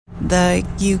The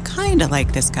you kind of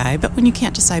like this guy, but when you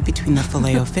can't decide between the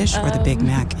Filet-O-Fish or the Big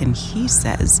Mac, and he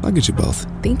says, I'll get you both.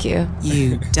 Thank you.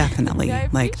 You definitely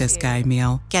like this guy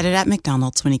meal. Get it at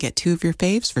McDonald's when you get 2 of your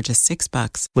faves for just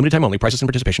 $6. Limited time only. Prices and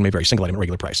participation may vary. Single item at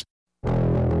regular price.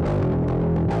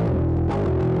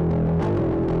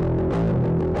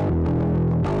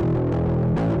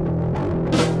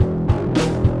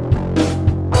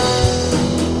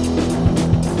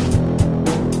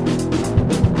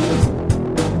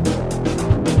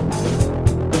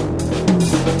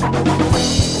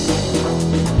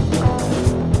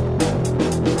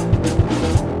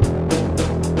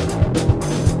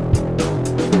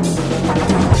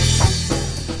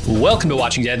 Welcome to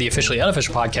Watching Dead, the officially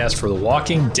unofficial podcast for The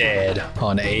Walking Dead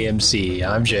on AMC.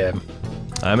 I'm Jim.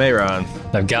 I'm Aaron.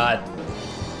 I've got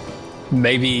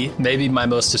maybe my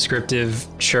most descriptive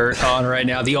shirt on right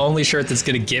now. The only shirt that's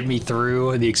going to get me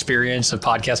through the experience of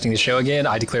podcasting the show again.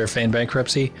 I declare fan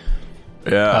bankruptcy.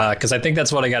 Yeah. Because I think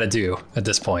that's what I got to do at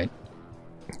this point.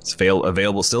 It's still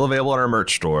available on our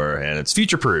merch store, and it's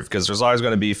future-proof because there's always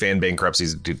going to be fan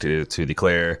bankruptcies to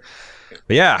declare.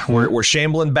 But yeah, we're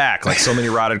shambling back like so many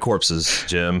rotted corpses,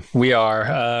 Jim. We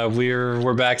are.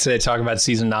 We're back today talking about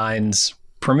season 9's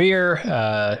premiere,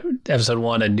 episode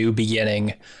 1, A New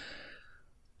Beginning.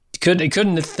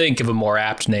 Couldn't think of a more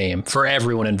apt name for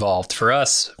everyone involved. For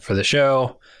us, for the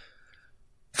show,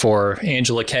 for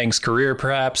Angela Kang's career,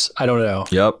 perhaps. I don't know.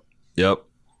 Yep.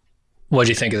 What'd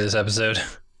you think of this episode?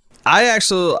 I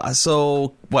actually,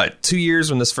 2 years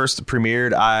when this first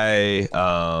premiered,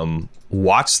 I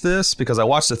watched this because I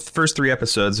watched the first 3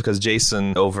 episodes because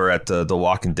Jason over at the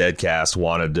Walking Dead cast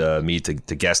wanted me to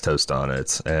guest host on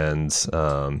it. And,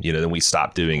 then we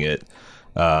stopped doing it.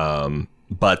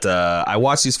 But I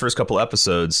watched these first couple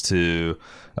episodes to,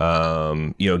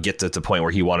 get to the point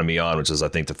where he wanted me on, which is, I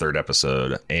think, the 3rd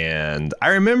episode. And I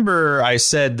remember I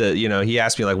said that, he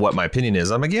asked me like what my opinion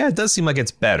is. I'm like, yeah, it does seem like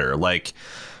it's better. Like,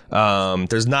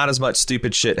 there's not as much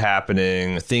stupid shit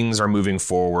happening. Things are moving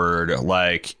forward.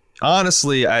 Like,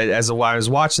 honestly, as I was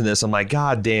watching this, I'm like,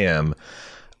 God damn.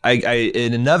 I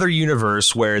in another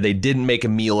universe where they didn't make a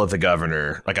meal of the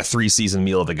governor, like a 3-season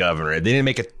meal of the governor, they didn't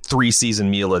make a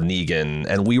 3-season meal of Negan,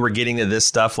 and we were getting to this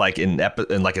stuff like in the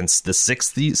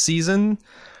 6th season,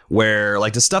 where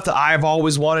like the stuff that I've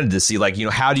always wanted to see, like,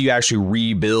 how do you actually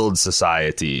rebuild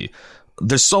society?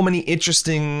 There's so many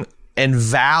interesting and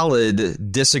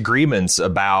valid disagreements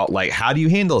about like how do you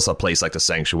handle a place like the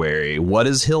Sanctuary? What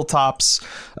is Hilltop's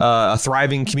a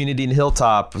thriving community in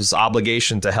Hilltop's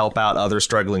obligation to help out other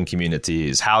struggling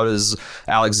communities? How does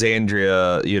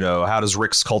Alexandria, how does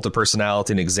Rick's cult of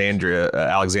personality in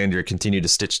Alexandria continue to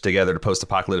stitch together the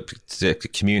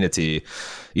post-apocalyptic community?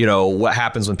 What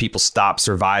happens when people stop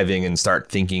surviving and start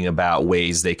thinking about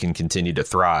ways they can continue to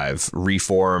thrive,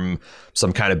 reform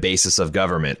some kind of basis of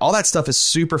government? All that stuff is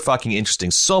super fucking interesting.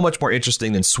 So much more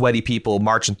interesting than sweaty people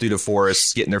marching through the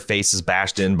forests, getting their faces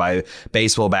bashed in by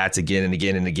baseball bats again and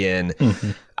again and again.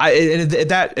 Mm-hmm.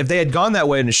 If they had gone that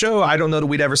way in the show, I don't know that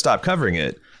we'd ever stop covering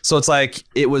it. So it's like,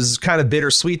 it was kind of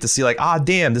bittersweet to see like,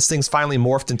 damn, this thing's finally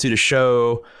morphed into the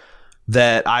show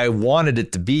that I wanted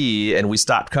it to be, and we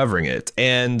stopped covering it.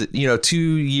 And, 2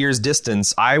 years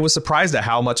distance, I was surprised at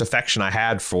how much affection I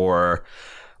had for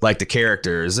like the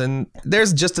characters. And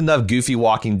there's just enough goofy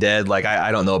Walking Dead. Like,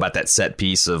 I don't know about that set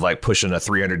piece of like pushing a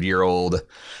 300-year-old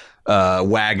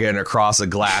wagon across a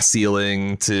glass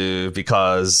ceiling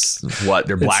because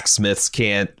their blacksmiths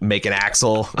can't make an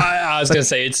axle. I was gonna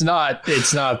say it's not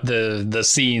the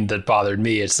scene that bothered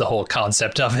me, it's the whole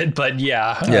concept of it. But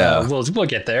we'll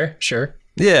get there, sure.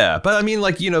 Yeah, but I mean,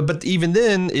 like, but even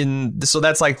then, so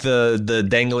that's like the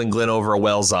dangling Glen over a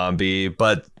well zombie.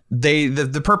 But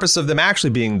the purpose of them actually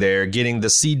being there, getting the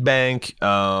seed bank,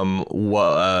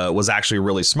 was actually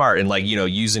really smart. And like,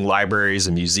 using libraries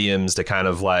and museums to kind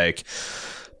of like,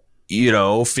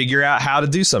 figure out how to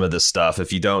do some of this stuff.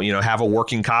 If you don't, have a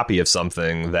working copy of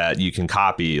something that you can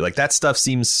copy, like that stuff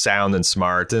seems sound and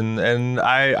smart. And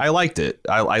I liked it.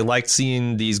 I liked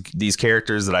seeing these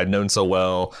characters that I'd known so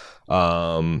well,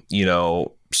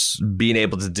 being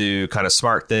able to do kind of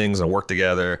smart things and work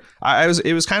together.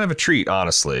 It was kind of a treat,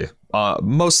 honestly.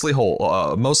 Mostly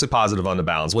positive on the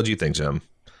balance. What do you think, Jim?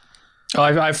 Oh,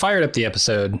 I fired up the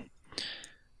episode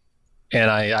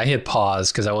and I hit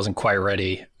pause because I wasn't quite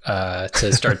ready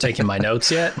to start taking my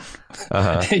notes yet.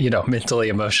 Mentally,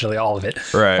 emotionally, all of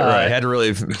it. Right. Had to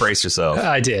really brace yourself.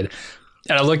 I did.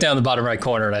 And I looked down the bottom right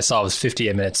corner and I saw it was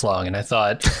 58 minutes long. And I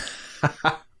thought,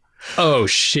 oh,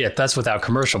 shit, that's without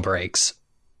commercial breaks.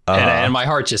 And my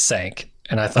heart just sank.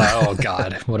 And I thought, oh,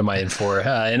 God, what am I in for?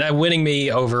 And winning me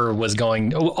over was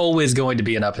always going to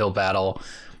be an uphill battle.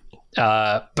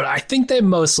 But I think they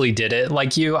mostly did it.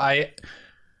 Like you, I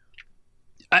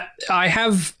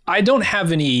don't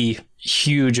have any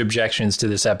huge objections to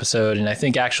this episode, and I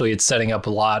think actually it's setting up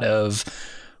a lot of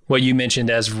what you mentioned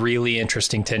as really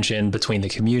interesting tension between the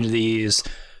communities.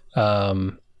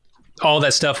 All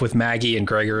that stuff with Maggie and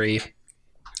Gregory,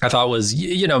 I thought was,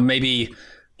 maybe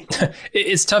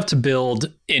it's tough to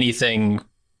build anything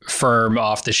firm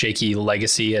off the shaky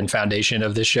legacy and foundation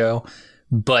of this show.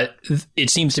 But it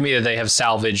seems to me that they have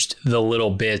salvaged the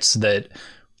little bits that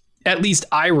at least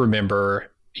I remember,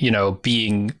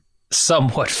 being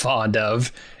somewhat fond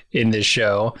of in this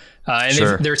show. And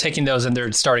Sure. they're taking those and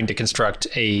they're starting to construct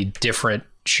a different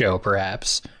show,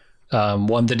 perhaps.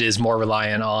 One that is more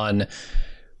reliant on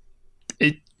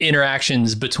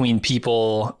interactions between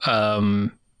people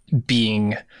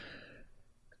being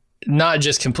not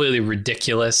just completely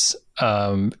ridiculous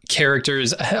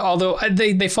characters, although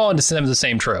they fall into some of the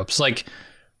same tropes. Like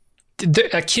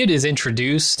a kid is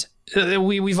introduced.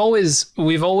 We've always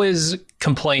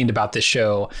complained about this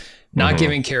show not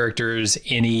giving characters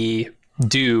any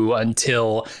due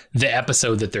until the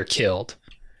episode that they're killed.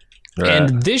 Right.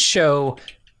 And this show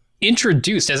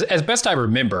introduced, as best I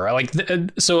remember,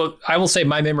 so I will say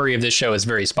my memory of this show is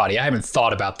very spotty. I haven't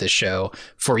thought about this show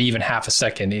for even half a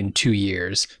second in 2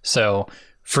 years. So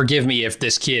forgive me if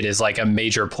this kid is like a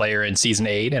major player in season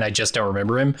 8 and I just don't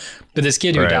remember him. But this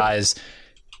kid who dies,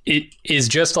 it is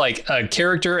just like a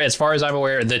character, as far as I'm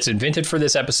aware, that's invented for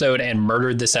this episode and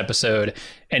murdered this episode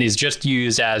and is just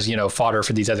used as, fodder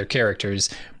for these other characters.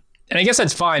 And I guess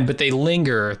that's fine, but they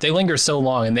linger so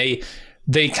long, and they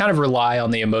kind of rely on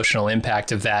the emotional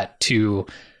impact of that to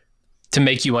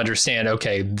make you understand,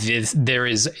 okay, there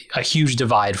is a huge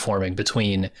divide forming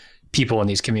between people in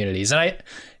these communities. And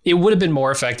it would have been more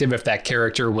effective if that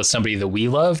character was somebody that we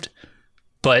loved.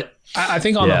 But I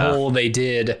think on the whole, they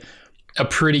did a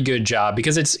pretty good job,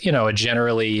 because it's, a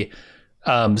generally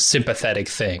sympathetic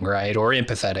thing, right? Or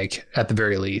empathetic at the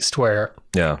very least, where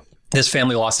this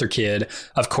family lost their kid.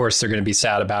 Of course, they're going to be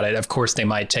sad about it. Of course, they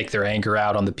might take their anger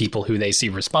out on the people who they see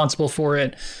responsible for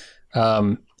it.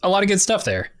 A lot of good stuff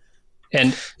there.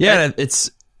 And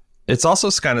it's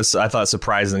also kind of, I thought,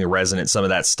 surprisingly resonant, some of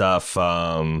that stuff.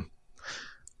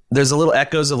 There's a little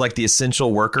echoes of like the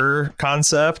essential worker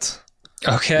concept.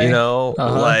 Okay. This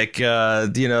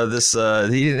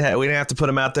we didn't have to put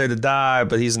him out there to die,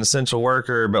 but he's an essential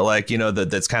worker. But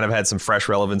that's kind of had some fresh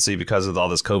relevancy because of all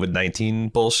this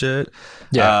COVID-19 bullshit.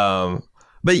 Yeah.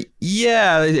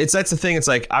 That's the thing. It's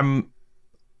like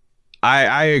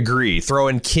I agree.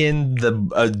 Throwing Kin,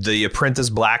 the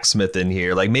apprentice blacksmith, in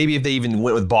here, like maybe if they even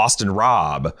went with Boston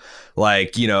Rob,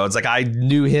 it's like I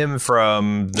knew him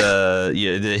from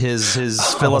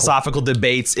his philosophical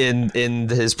debates in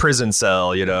his prison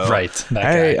cell, right?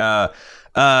 That guy.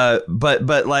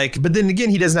 But then again,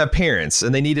 he doesn't have parents,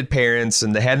 and they needed parents,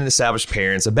 and they hadn't established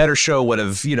parents. A better show would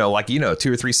have 2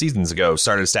 or 3 seasons ago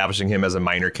started establishing him as a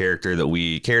minor character that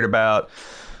we cared about.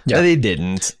 Yeah, they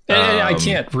didn't. And I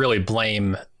can't really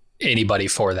blame anybody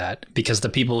for that, because the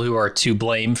people who are to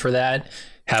blame for that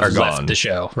have left the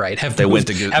show, right? Have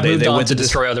moved on to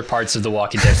destroy other parts of the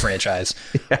Walking Dead franchise.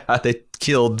 Yeah, they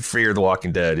killed Fear the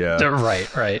Walking Dead. Yeah,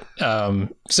 right.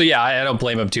 So yeah, I don't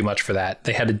blame them too much for that.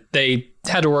 They had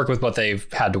to work with what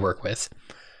they've had to work with.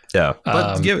 Yeah,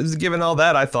 but given all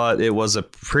that, I thought it was a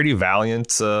pretty valiant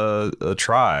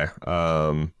try.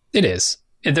 It is.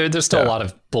 There's still a lot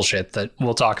of bullshit that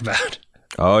we'll talk about.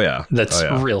 Oh yeah, that's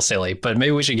real silly. But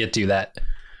maybe we should get to that.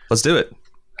 Let's do it.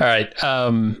 All right.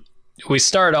 We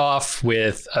start off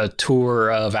with a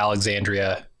tour of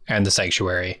Alexandria and the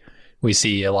sanctuary. We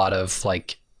see a lot of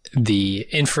the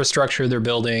infrastructure they're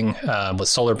building with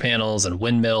solar panels and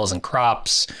windmills and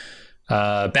crops,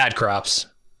 bad crops,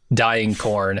 dying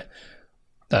corn.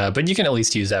 But you can at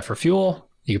least use that for fuel.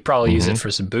 You could probably use it for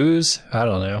some booze. I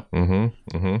don't know.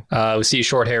 We see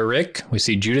short hair Rick. We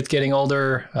see Judith getting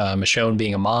older. Michonne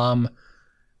being a mom.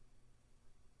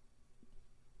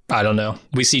 I don't know.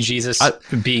 We see Jesus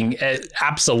being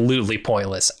absolutely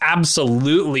pointless.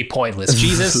 Absolutely pointless.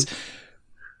 Jesus,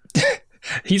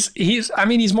 he's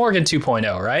Morgan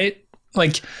 2.0, right?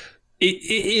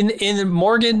 In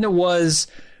Morgan was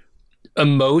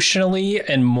emotionally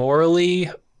and morally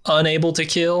unable to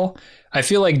kill. I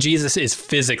feel like Jesus is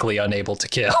physically unable to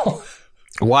kill.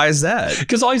 Why is that?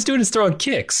 Because all he's doing is throwing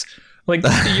kicks.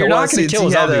 You're not going to kill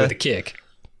a zombie with a kick.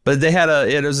 But they had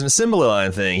it was an assembly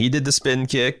line thing. He did the spin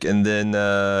kick, and then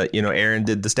Aaron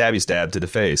did the stabby stab to the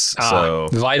face. So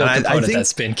vital component, that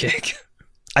spin kick.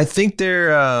 I think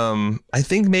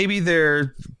maybe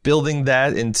they're building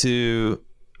that into.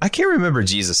 I can't remember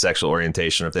Jesus' sexual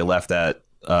orientation, if they left that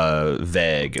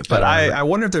vague. But I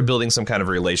wonder if they're building some kind of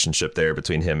relationship there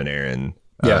between him and Aaron.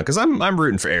 Yeah, because I'm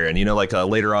rooting for Aaron. You know, like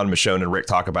later on, Michonne and Rick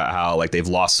talk about how like they've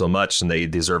lost so much and they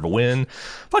deserve a win.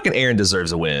 Fucking Aaron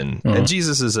deserves a win, and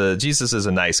Jesus is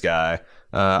a nice guy.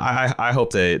 I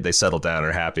hope they settle down and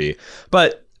are happy.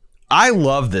 But I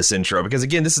love this intro because,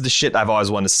 again, this is the shit I've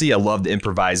always wanted to see. I love the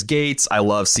improvised gates. I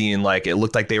love seeing, like, it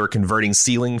looked like they were converting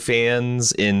ceiling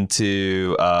fans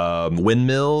into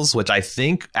windmills, which I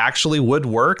think actually would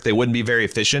work. They wouldn't be very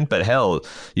efficient, but hell,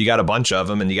 you got a bunch of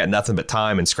them and you got nothing but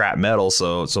time and scrap metal,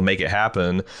 so make it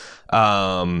happen.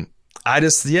 I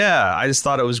just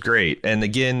thought it was great. And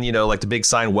again, you know, like the big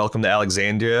sign, "Welcome to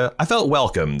Alexandria." I felt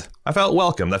welcomed. I felt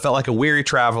like a weary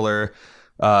traveler.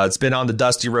 It's been on the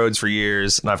dusty roads for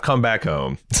years, and I've come back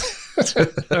home.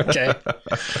 Okay.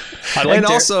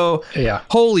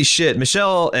 Holy shit,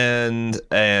 Michelle and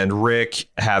Rick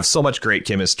have so much great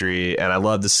chemistry, and I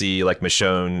love to see like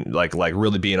Michonne like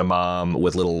really being a mom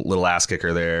with little ass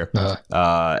kicker there.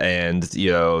 And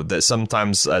you know that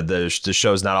sometimes the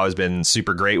show's not always been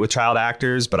super great with child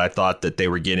actors, but I thought that they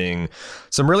were getting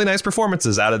some really nice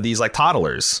performances out of these like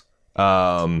toddlers.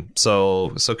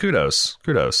 So kudos.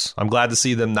 I'm glad to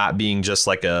see them not being just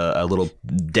like a little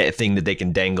thing that they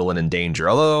can dangle and endanger.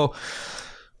 Although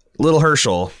little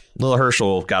Herschel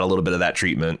got a little bit of that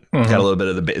treatment, got a little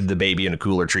bit of the baby in a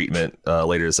cooler treatment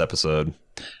later this episode.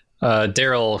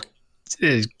 Daryl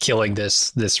is killing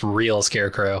this real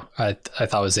scarecrow. I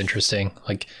thought was interesting.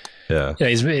 Like, yeah,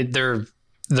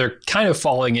 they're kind of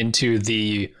falling into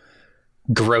the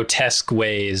grotesque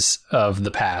ways of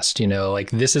the past, you know,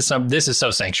 like this is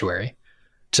so Sanctuary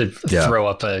to throw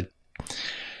up a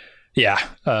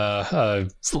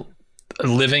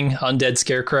living undead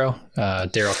scarecrow.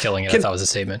 Daryl killing it, I thought was a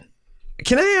statement.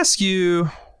 Can I ask you,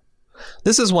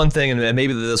 this is one thing, and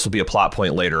maybe this will be a plot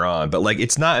point later on, but like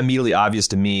it's not immediately obvious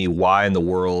to me why in the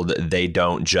world they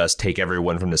don't just take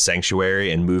everyone from the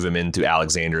Sanctuary and move them into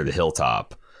Alexandria, the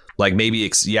Hilltop. Like maybe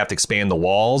you have to expand the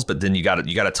walls, but then you got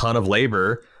a ton of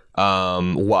labor.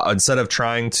 Instead of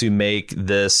trying to make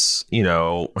this, you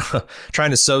know, trying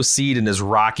to sow seed in this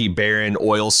rocky, barren,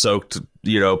 oil-soaked,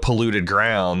 you know, polluted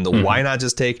ground, why not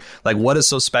just take, like, what is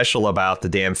so special about the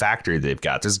damn factory they've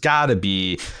got? There's got to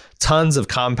be tons of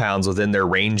compounds within their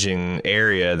ranging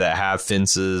area that have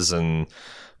fences,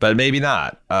 but maybe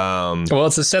not. Well,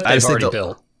 it's a set they've already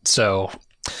built, so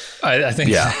I think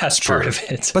that's part of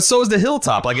it. But so is the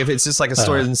Hilltop. Like if it's just like a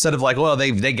story, instead of like, well,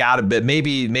 they got it, but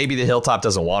maybe the Hilltop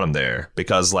doesn't want them there,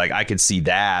 because like I could see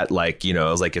that, like, you know,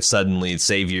 it was like if suddenly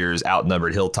Savior's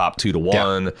outnumbered Hilltop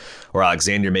 2-1 or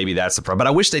Alexandria, maybe that's the problem. But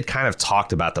I wish they'd kind of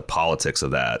talked about the politics of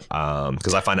that,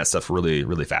 because I find that stuff really,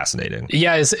 really fascinating.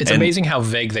 Yeah, it's amazing how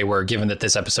vague they were, given that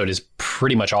this episode is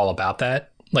pretty much all about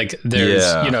that. Like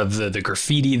there's, you know, the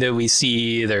graffiti that we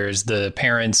see, there's the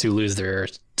parents who lose their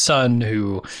son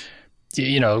who,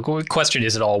 you know, question,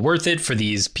 is it all worth it for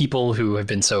these people who have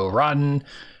been so rotten?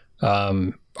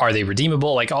 Are they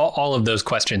redeemable? Like all of those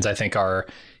questions I think are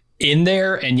in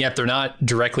there, and yet they're not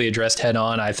directly addressed head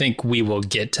on. I think we will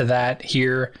get to that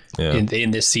here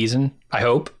in this season, I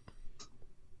hope.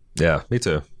 Yeah, me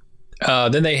too.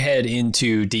 Then they head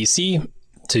into DC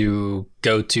to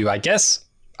go to, I guess,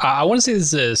 I want to say this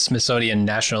is the Smithsonian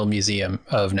National Museum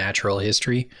of Natural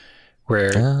History,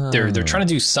 where they're trying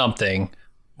to do something.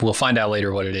 We'll find out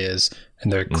later what it is,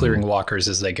 and they're clearing walkers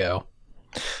as they go.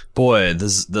 Boy,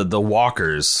 the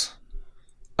walkers.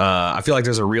 I feel like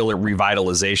there's a real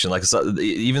revitalization. Like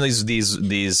even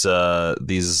these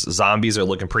zombies are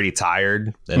looking pretty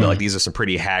tired, and like these are some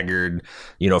pretty haggard,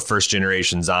 you know, first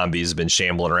generation zombies have been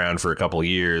shambling around for a couple of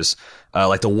years.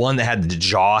 Like the one that had the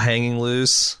jaw hanging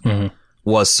loose.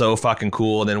 Was so fucking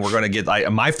cool. And then we're going to get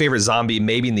my favorite zombie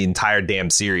maybe in the entire damn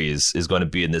series is going to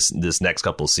be in this next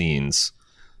couple of scenes.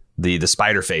 The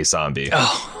spider face zombie.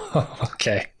 Oh,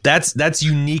 okay. That's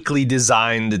uniquely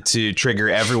designed to trigger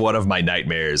every one of my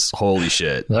nightmares. Holy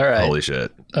shit. All right. Holy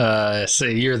shit. So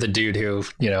you're the dude who,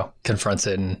 you know, confronts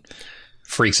it and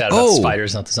freaks out about the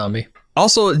spiders, not the zombie.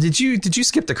 Also, did you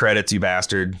skip the credits, you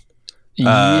bastard?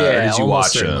 Yeah. Or did you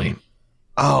watch certainly. them?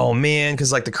 Oh man,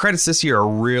 because like the credits this year are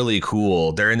really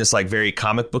cool. They're in this like very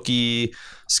comic booky,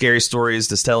 scary stories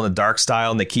to tell in the dark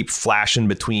style, and they keep flashing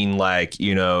between like,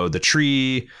 you know, the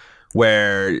tree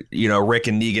where, you know, Rick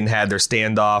and Negan had their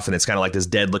standoff, and it's kind of like this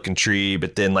dead looking tree,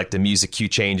 but then like the music cue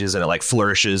changes and it like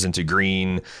flourishes into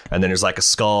green, and then there's like a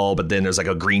skull, but then there's like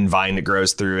a green vine that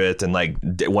grows through it, and like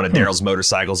one of Daryl's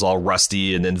motorcycles all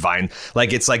rusty, and then vine,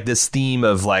 like it's like this theme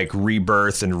of like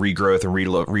rebirth and regrowth and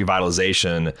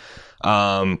revitalization.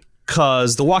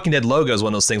 because the Walking Dead logo is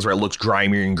one of those things where it looks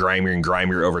grimier and grimier and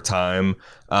grimier over time.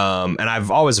 And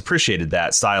I've always appreciated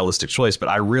that stylistic choice, but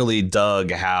I really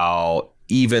dug how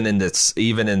even in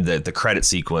the credit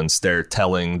sequence, they're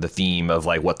telling the theme of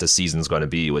like what the season's going to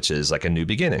be, which is like a new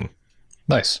beginning.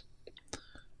 Nice.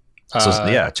 So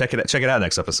yeah, check it out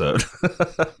next episode.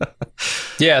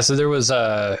 Yeah, so there was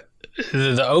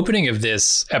the opening of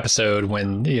this episode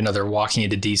when they're walking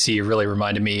into DC really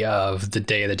reminded me of the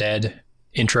Day of the Dead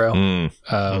intro.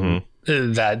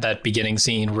 That beginning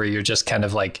scene where you're just kind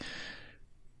of like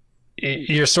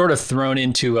you're sort of thrown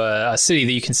into a city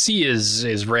that you can see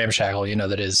is ramshackle,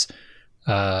 that is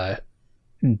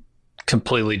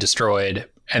completely destroyed.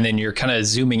 And then you're kind of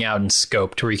zooming out in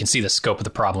scope to where you can see the scope of the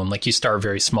problem. Like you start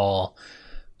very small,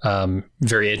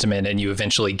 very intimate, and you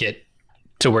eventually get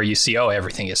to where you see,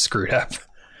 everything is screwed up.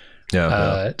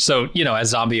 Yeah. So, as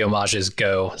zombie film homages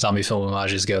go,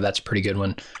 that's a pretty good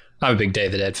one. I'm a big Day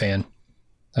of the Dead fan,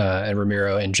 and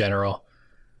Romero in general.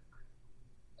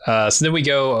 So then we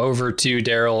go over to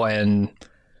Daryl and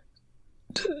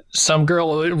some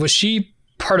girl. Was she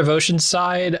part of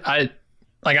Oceanside?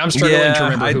 I'm struggling to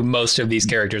remember who most of these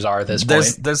characters are at this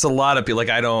point. There's a lot of people.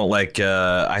 Like, I don't like,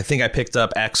 I think I picked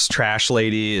up ex trash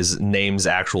lady. His name's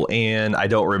actual Anne. I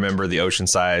don't remember the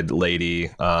Oceanside lady.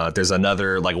 There's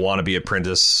another like wannabe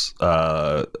apprentice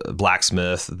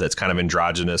blacksmith that's kind of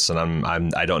androgynous, and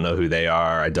I don't know who they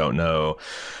are. I don't know.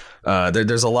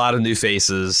 There's a lot of new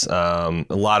faces, a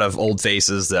lot of old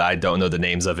faces that I don't know the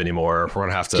names of anymore. We're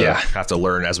gonna have to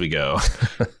learn as we go.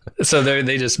 So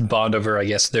they just bond over, I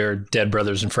guess, their dead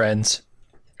brothers and friends.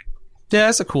 Yeah,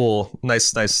 it's a cool,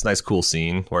 nice, cool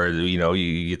scene where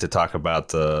you get to talk about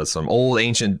some old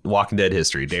ancient Walking Dead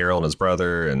history, Daryl and his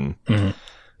brother, and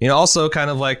also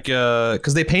kind of like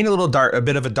because they paint a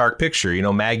bit of a dark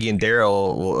picture. Maggie and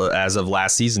Daryl, as of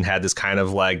last season, had this kind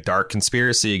of like dark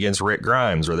conspiracy against Rick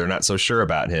Grimes, where they're not so sure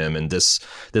about him, and this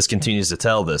continues to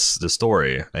tell this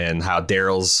story and how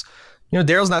Daryl's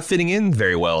not fitting in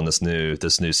very well in this new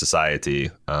society.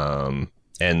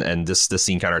 And this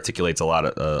scene kind of articulates a lot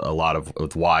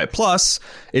of why. Plus,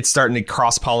 it's starting to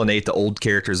cross-pollinate the old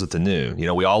characters with the new.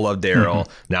 We all love Daryl.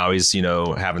 Now he's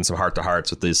having some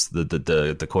heart-to-hearts with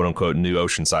the quote-unquote new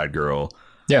Oceanside girl.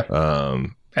 Yeah,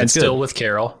 and still with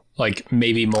Carol, like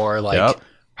maybe more like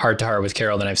heart-to-heart with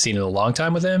Carol than I've seen in a long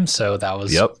time with him. So that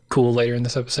was cool later in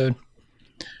this episode.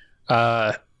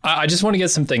 I just want to get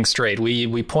some things straight.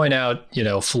 We point out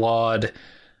flawed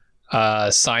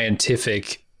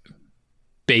scientific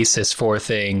basis for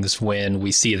things when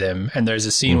we see them, and there's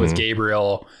a scene with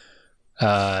Gabriel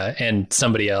and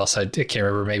somebody else. I can't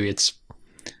remember. Maybe it's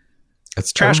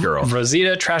Trash Girl,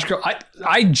 Rosita. Trash Girl.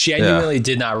 I genuinely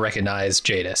did not recognize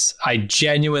Jadis. I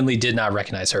genuinely did not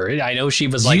recognize her. I know she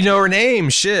was like, her name.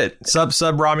 Shit, sub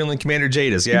Romulan Commander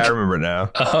Jadis. Yeah, I remember it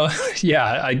now.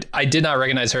 Yeah, I did not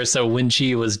recognize her. So when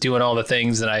she was doing all the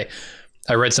things, and I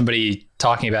read somebody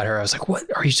talking about her, I was like, what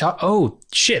are you talking? Oh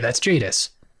shit, that's Jadis.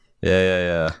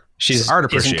 Yeah. She's art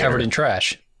appreciator. Isn't covered in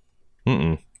trash.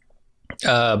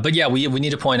 But yeah, we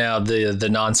need to point out the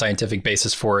non-scientific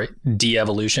basis for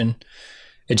de-evolution.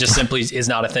 It just simply is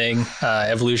not a thing.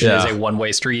 Evolution is a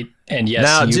one-way street. And yes,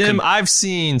 now, Jim, I've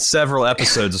seen several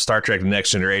episodes of Star Trek: The Next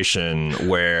Generation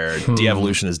where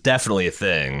de-evolution is definitely a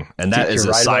thing, and that is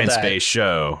a science-based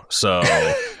show. So,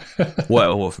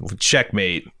 well,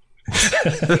 checkmate,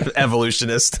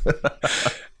 evolutionist.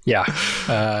 Yeah.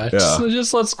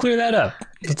 Just let's clear that up.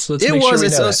 Let's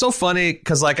it's so funny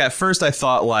because like at first I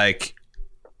thought like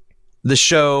the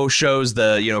show shows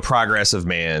the progress of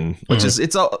man, which is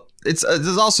it's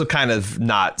also kind of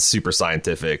not super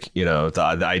scientific.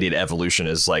 The idea of evolution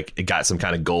is like it got some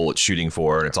kind of goal it's shooting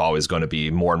for, and it's always going to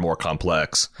be more and more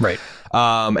complex. Right.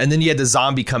 And then you had the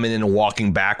zombie coming in and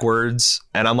walking backwards,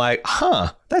 and I'm like,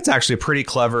 that's actually a pretty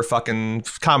clever fucking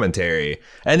commentary.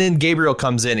 And then Gabriel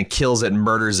comes in and kills it and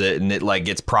murders it, and it like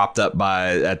gets propped up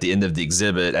at the end of the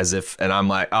exhibit and I'm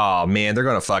like, oh man, they're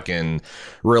gonna fucking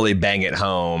really bang it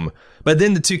home. But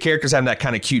then the two characters having that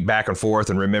kind of cute back and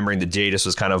forth, and remembering that Jadis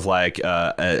was kind of like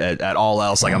at all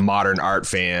else like a modern art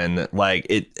fan. Like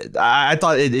I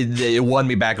thought it won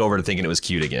me back over to thinking it was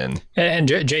cute again. And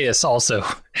Jadis also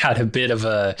had a bit of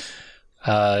a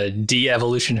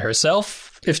de-evolution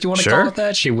herself, if you want to call it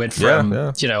that. She went from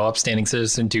upstanding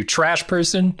citizen to trash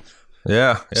person.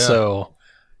 Yeah. So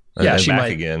she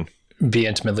might again be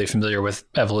intimately familiar with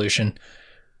evolution.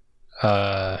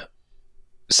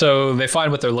 So they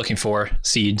find what they're looking for,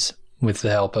 seeds, with the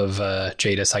help of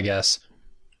Jadis, I guess.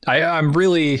 I'm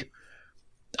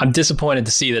disappointed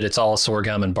to see that it's all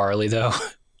sorghum and barley, though,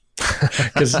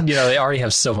 because they already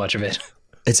have so much of it.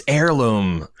 It's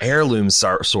heirloom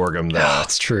sorghum though. Yeah,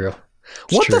 it's true.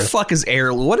 What the fuck is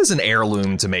heirloom? What is an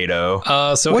heirloom tomato?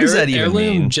 So what does that even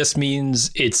heirloom mean? just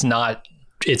means it's not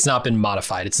been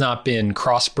modified. It's not been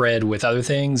crossbred with other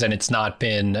things, and it's not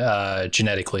been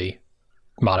genetically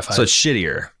modified. So it's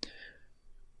shittier.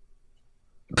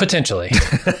 Potentially.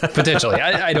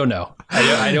 I don't know.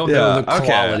 I don't know the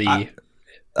quality.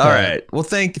 All right. Well,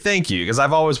 thank you, because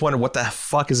I've always wondered what the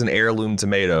fuck is an heirloom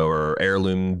tomato or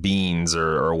heirloom beans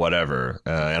or whatever.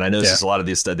 And I noticed a lot of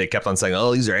these stuff. They kept on saying,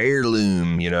 "Oh, these are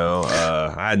heirloom."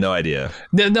 I had no idea.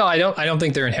 No, I don't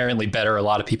think they're inherently better. A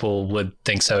lot of people would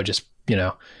think so, just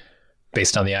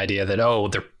based on the idea that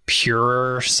they're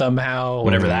purer somehow,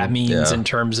 whatever that means in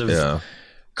terms of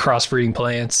crossbreeding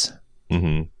plants.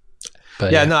 Mm-hmm.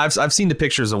 But no, I've seen the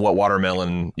pictures of what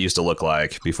watermelon used to look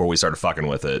like before we started fucking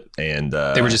with it, and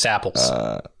they were just apples.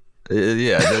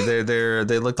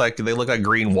 They look like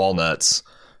green walnuts,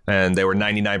 and they were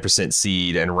 99%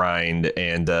 seed and rind,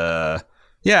 and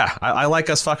I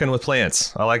like us fucking with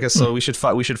plants. I like us, so we should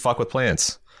fuck with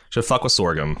plants. Should fuck with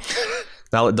sorghum.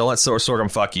 Now don't let sorghum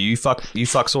fuck you. You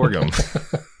fuck sorghum.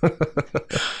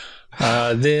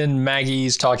 Then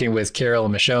Maggie's talking with Carol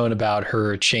and Michonne about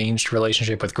her changed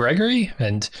relationship with Gregory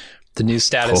and the new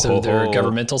status of their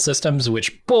governmental systems,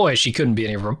 which, boy, she couldn't be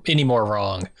any more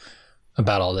wrong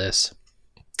about all this.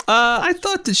 I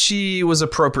thought that she was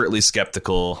appropriately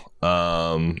skeptical.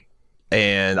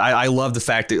 And I love the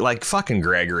fact that, like, fucking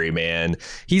Gregory, man,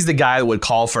 he's the guy that would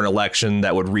call for an election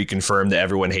that would reconfirm that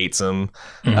everyone hates him.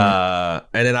 Mm-hmm.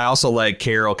 And then I also like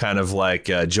Carol kind of like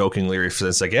jokingly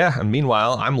refers like, yeah,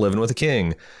 meanwhile, I'm living with a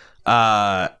king.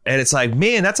 And it's like,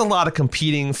 man, that's a lot of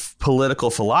competing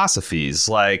political philosophies.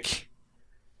 Like,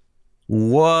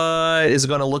 what is it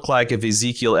going to look like if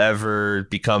Ezekiel ever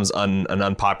becomes an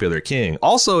unpopular king?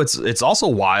 Also, it's also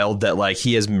wild that like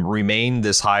he has remained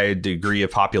this high degree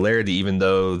of popularity, even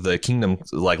though the kingdom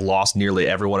like lost nearly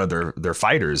every one of their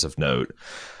fighters of note.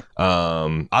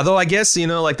 Although I guess,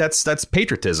 like that's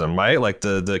patriotism, right? Like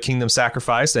the kingdom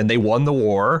sacrificed and they won the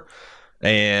war.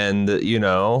 And, but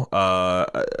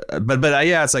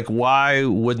it's like, why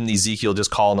wouldn't Ezekiel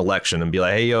just call an election and be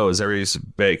like, hey, yo, is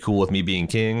everybody cool with me being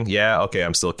king? Yeah. OK,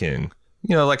 I'm still king.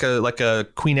 Like a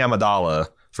Queen Amidala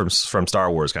from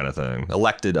Star Wars kind of thing.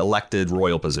 Elected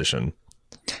royal position.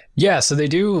 Yeah. So they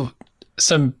do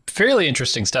some fairly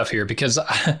interesting stuff here because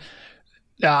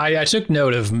I took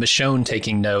note of Michonne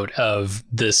taking note of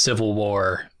the Civil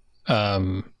War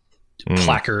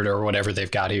placard or whatever they've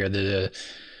got here. The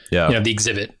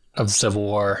exhibit of the Civil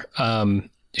War.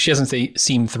 She doesn't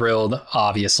seem thrilled,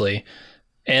 obviously.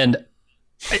 And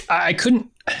I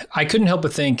couldn't help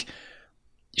but think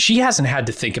she hasn't had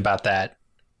to think about that.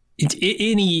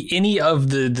 Any of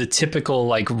the typical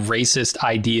like racist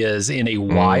ideas in a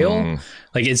while.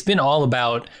 Like it's been all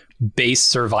about base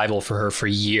survival for her for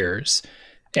years.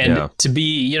 And to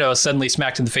be, suddenly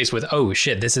smacked in the face with, oh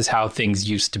shit, this is how things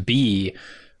used to be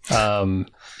in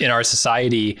our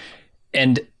society.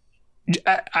 And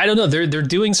I don't know. They're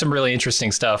doing some really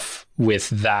interesting stuff with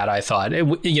that, I thought,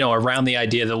 around the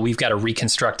idea that we've got to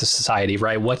reconstruct a society,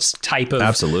 right? What type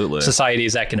of society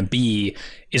is that going to be?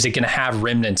 Is it going to have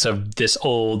remnants of this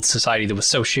old society that was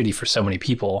so shitty for so many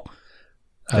people?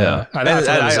 I thought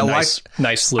that was a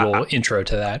nice little intro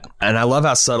to that. And I love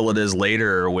how subtle it is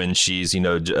later when she's,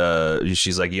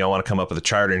 she's like, you don't want to come up with a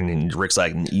charter. And Rick's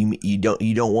like, you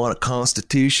don't want a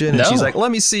constitution. And she's like,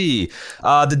 let me see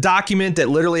the document that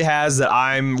literally has that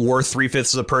I'm worth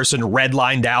 3/5 of a person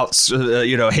redlined out,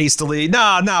 hastily.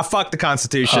 Nah, fuck the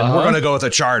constitution. We're going to go with a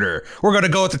charter. We're going to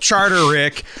go with the charter,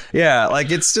 Rick. Yeah.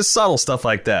 Like it's just subtle stuff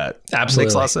like that. Absolutely. It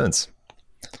makes a lot of sense.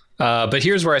 But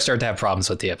here's where I start to have problems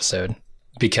with the episode.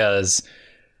 Because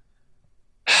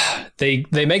they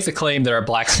make the claim that our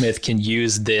blacksmith can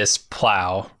use this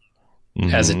plow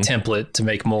as a template to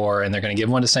make more, and they're going to give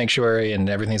one to Sanctuary, and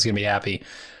everything's going to be happy.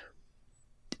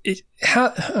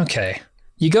 Okay,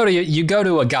 you go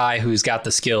to a guy who's got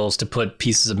the skills to put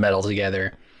pieces of metal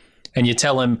together, and you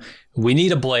tell him we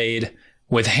need a blade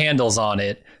with handles on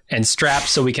it and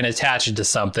straps so we can attach it to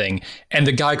something. And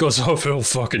the guy goes, oh, I don't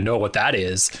fucking know what that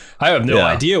is. I have no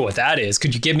idea what that is.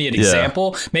 Could you give me an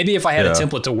example? Maybe if I had a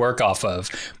template to work off of.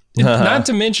 Not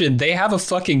to mention, they have a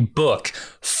fucking book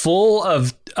full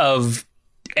of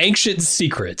ancient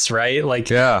secrets, right? Like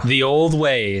the old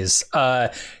ways.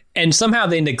 And somehow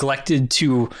they neglected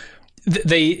to...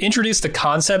 They introduced the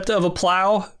concept of a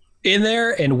plow in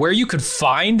there and where you could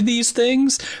find these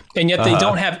things, and yet they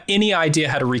don't have any idea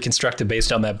how to reconstruct it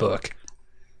based on that book.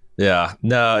 Yeah,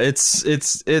 no,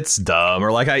 it's dumb.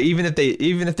 Or like, even if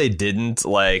they didn't,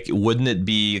 like, wouldn't it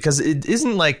be, because it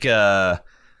isn't like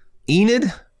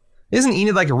Enid Isn't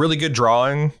Enid like a really good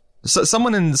drawing? So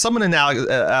someone in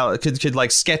could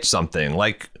like sketch something.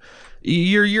 Like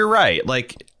you're right.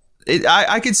 Like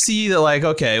I could see that, like,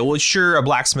 okay, well, sure, a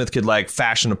blacksmith could like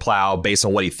fashion a plow based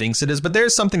on what he thinks it is, but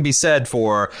there's something to be said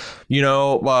for,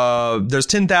 there's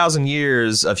 10,000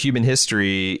 years of human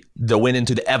history that went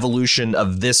into the evolution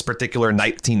of this particular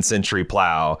 19th century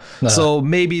plow. So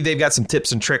maybe they've got some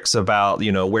tips and tricks about,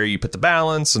 where you put the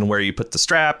balance and where you put the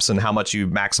straps and how much you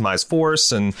maximize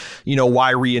force and,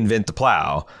 why reinvent the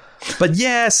plow. But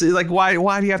yes, like why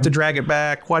do you have to drag it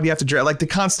back? Why do you have to drag like the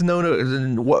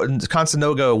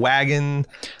Constanoga wagon?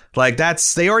 Like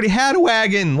they already had a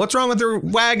wagon. What's wrong with their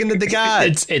wagon that they got?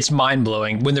 It's mind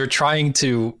blowing when they're trying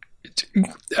to.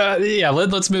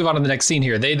 Let's move on to the next scene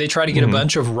here. They try to get a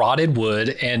bunch of rotted wood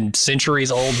and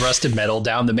centuries old rusted metal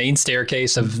down the main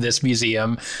staircase of this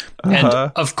museum, and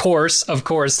of course,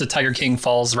 the Tiger King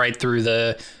falls right through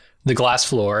the glass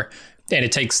floor. And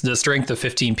it takes the strength of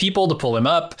 15 people to pull him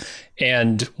up.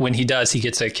 And when he does, he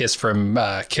gets a kiss from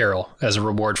Carol as a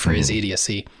reward for his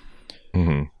idiocy.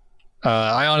 I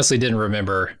honestly didn't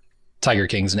remember Tiger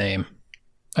King's name.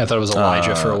 I thought it was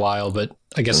Elijah for a while, but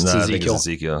I guess it's Ezekiel. I think it's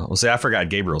Ezekiel. Well, see, I forgot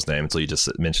Gabriel's name until you just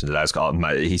mentioned it. I was calling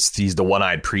he's the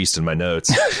one-eyed priest in my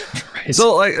notes. Right.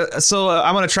 So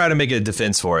I'm going to try to make a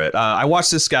defense for it. I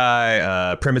watched this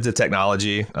guy, Primitive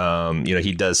Technology.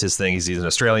 He does his thing. He's an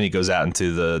Australian. He goes out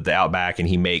into the outback and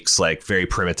he makes like very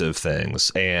primitive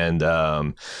things. And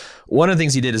one of the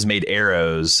things he did is made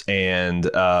arrows, and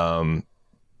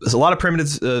there's a lot of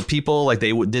primitive people, like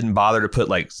they didn't bother to put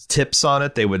like tips on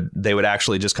it. They would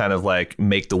actually just kind of like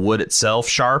make the wood itself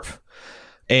sharp.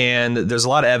 And there's a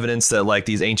lot of evidence that like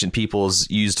these ancient peoples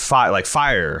used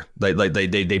fire.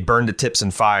 They burned the tips in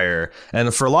fire.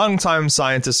 And for a long time,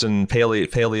 scientists and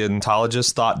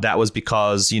paleontologists thought that was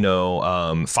because,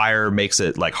 fire makes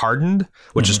it like hardened,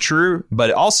 which is true.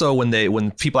 But also when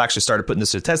people actually started putting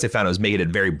this to the test, they found it was making it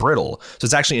very brittle. So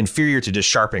it's actually inferior to just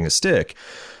sharpening a stick.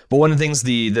 But one of the things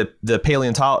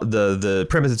the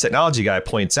primitive technology guy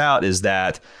points out is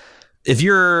that if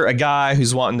you're a guy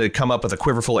who's wanting to come up with a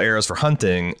quiver full of arrows for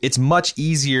hunting, it's much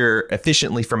easier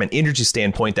efficiently from an energy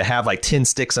standpoint to have like 10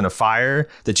 sticks in a fire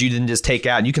that you didn't just take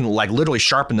out. And you can like literally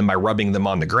sharpen them by rubbing them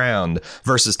on the ground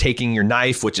versus taking your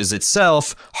knife, which is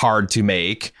itself hard to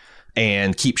make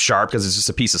and keep sharp because it's just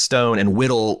a piece of stone, and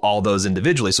whittle all those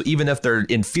individually. So even if they're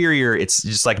inferior, it's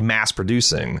just like mass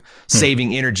producing.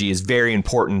 Saving energy is very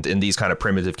important in these kind of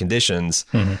primitive conditions.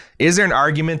 Is there an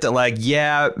argument that like,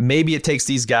 yeah, maybe it takes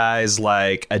these guys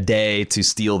like a day to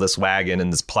steal this wagon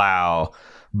and this plow,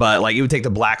 but like it would take the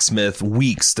blacksmith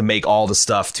weeks to make all the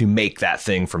stuff to make that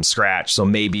thing from scratch. So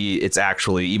maybe it's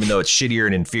actually, even though it's shittier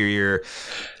and inferior,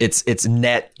 it's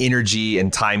net energy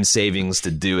and time savings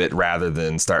to do it rather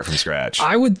than start from scratch.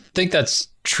 I would think that's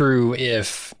true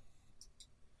if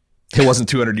it wasn't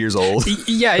 200 years old.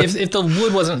 Yeah, if the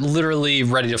wood wasn't literally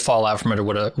ready to fall out from under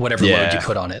whatever load you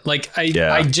put on it. Like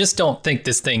I just don't think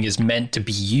this thing is meant to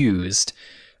be used.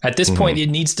 At this point, it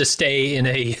needs to stay in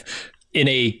a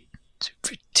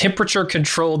temperature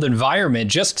controlled environment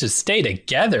just to stay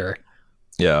together.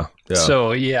 Yeah.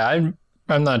 So I'm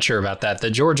not sure about that.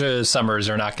 The Georgia summers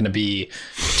are not going to be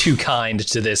too kind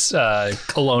to this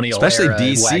colonial especially era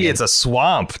DC wagon. It's a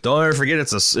swamp. Don't ever forget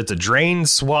it's a drained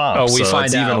swamp. Oh, we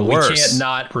find out even worse. We can't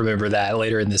not remember that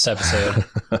later in this episode.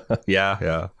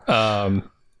 Yeah.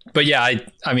 But yeah,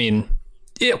 I mean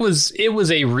it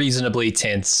was a reasonably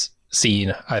tense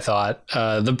scene, I thought.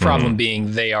 The problem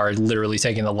being they are literally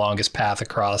taking the longest path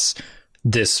across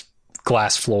this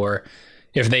glass floor.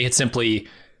 If they had simply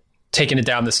taken it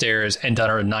down the stairs and done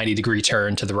a 90-degree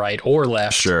turn to the right or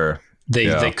left,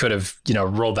 they could have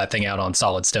rolled that thing out on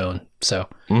solid stone. So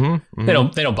they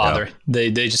don't bother.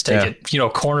 They just take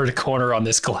it corner to corner on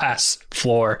this glass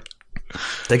floor.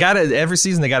 They got it every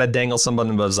season. They got to dangle someone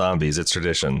above zombies. It's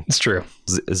tradition. It's true.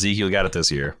 Ezekiel got it this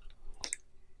year.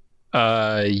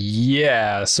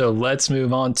 So let's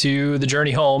move on to the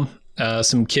journey home.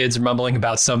 Some kids are mumbling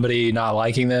about somebody not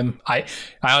liking them. I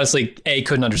honestly, A,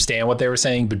 couldn't understand what they were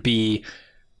saying, but B,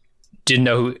 didn't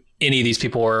know who any of these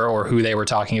people were or who they were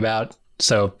talking about.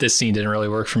 So this scene didn't really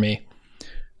work for me.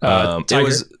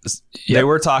 They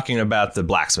were talking about the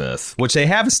blacksmith, which they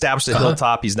have established at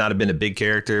Hilltop. He's not been a big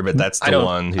character, but that's the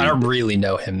one who... I don't really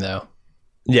know him, though.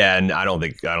 Yeah, and I don't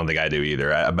think I do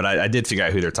either. But I did figure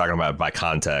out who they're talking about by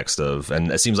context of,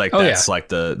 and it seems like that's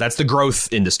the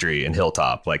growth industry in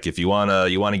Hilltop. Like if you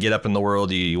wanna get up in the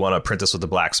world, you want to apprentice with the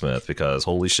blacksmith because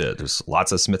holy shit, there's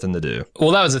lots of smithing to do.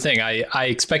 Well, that was the thing. I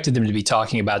expected them to be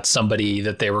talking about somebody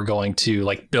that they were going to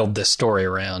like build this story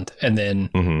around, and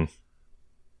then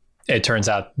it turns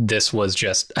out this was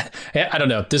just, I don't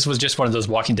know, this was just one of those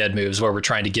Walking Dead moves where we're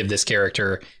trying to give this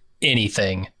character any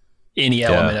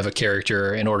element of a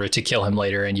character in order to kill him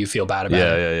later, and you feel bad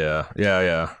about it.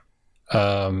 Yeah.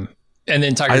 And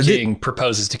then Tiger King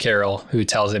proposes to Carol, who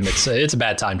tells him it's a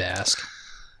bad time to ask.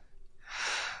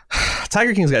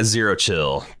 Tiger King's got zero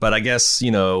chill, but I guess,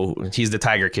 he's the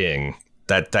Tiger King.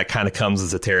 That kind of comes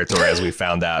as a territory, as we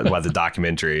found out by the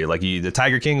documentary. Like, the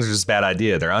Tiger Kings are just a bad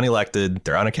idea. They're unelected.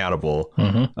 They're unaccountable.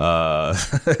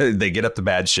 They get up to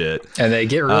bad shit. And they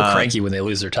get real cranky when they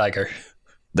lose their tiger.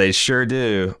 They sure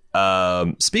do.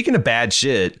 Speaking of bad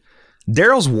shit,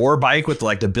 Daryl's war bike with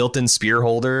like the built-in spear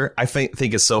holder, I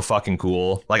think is so fucking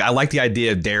cool. Like, I like the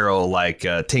idea of Daryl like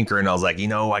tinkering. I was like,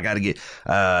 I got to get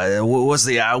what's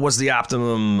the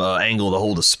optimum angle to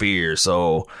hold a spear?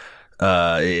 So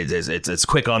it's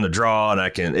quick on the draw, and I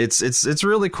can. It's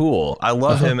really cool. I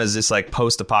love him as this like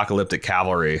post-apocalyptic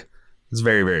cavalry. It's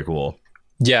very, very cool.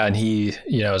 Yeah, and he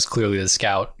is clearly the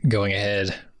scout going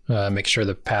ahead, make sure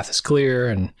the path is clear,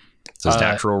 and it's his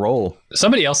natural role.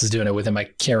 Somebody else is doing it with him. I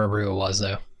can't remember who it was,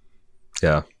 though.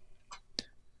 Yeah.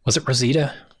 Was it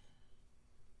Rosita?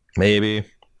 Maybe.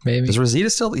 Is Rosita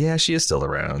still? Yeah, she is still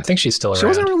around. I think she's still around. She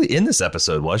wasn't really in this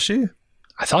episode, was she?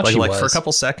 I thought she was. For a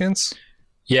couple seconds?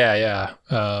 Yeah.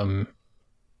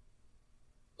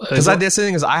 Because that's the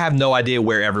thing is, I have no idea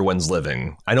where everyone's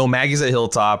living. I know Maggie's at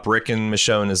Hilltop, Rick and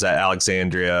Michonne is at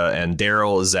Alexandria, and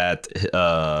Daryl is at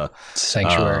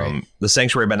Sanctuary. The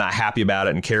Sanctuary, but not happy about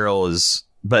it. And Carol is,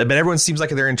 but everyone seems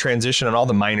like they're in transition. And all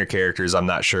the minor characters, I'm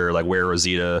not sure like where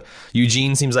Rosita.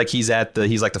 Eugene seems like he's like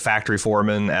the factory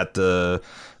foreman at the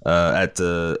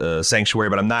Sanctuary,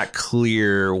 but I'm not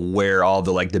clear where all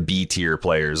the like the B tier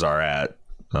players are at.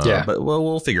 But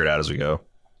we'll figure it out as we go.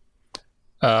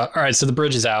 All right, so the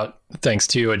bridge is out thanks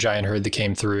to a giant herd that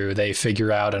came through. They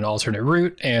figure out an alternate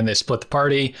route and they split the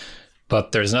party.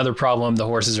 But there's another problem. The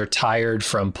horses are tired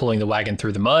from pulling the wagon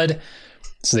through the mud.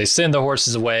 So they send the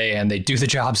horses away and they do the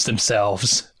jobs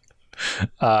themselves.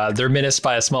 They're menaced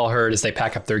by a small herd as they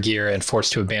pack up their gear and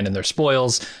forced to abandon their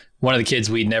spoils. One of the kids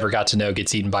we never got to know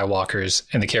gets eaten by walkers,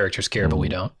 and the characters care, but we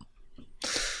don't.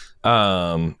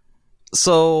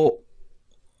 So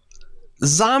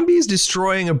zombies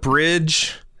destroying a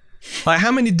bridge. Like,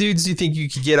 how many dudes do you think you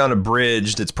could get on a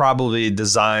bridge that's probably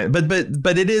designed?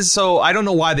 But it is so. I don't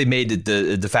know why they made it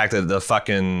the fact that the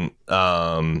fucking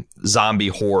zombie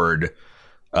horde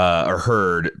or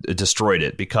herd destroyed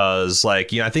it, because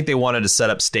like, I think they wanted to set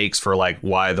up stakes for like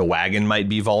why the wagon might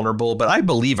be vulnerable. But I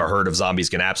believe a herd of zombies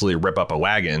can absolutely rip up a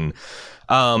wagon.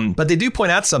 But they do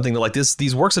point out something that like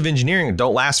these works of engineering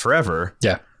don't last forever.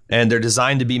 Yeah. And they're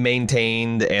designed to be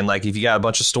maintained. And like, if you got a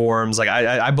bunch of storms, like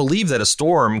I believe that a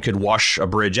storm could wash a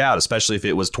bridge out, especially if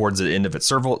it was towards the end of its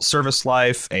service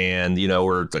life. And,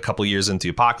 we're a couple years into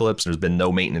apocalypse. There's been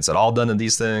no maintenance at all done to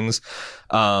these things.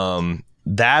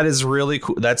 That is really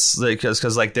cool. That's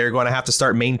because like they're going to have to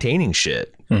start maintaining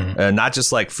shit, not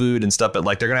just like food and stuff, but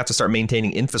like they're going to have to start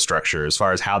maintaining infrastructure as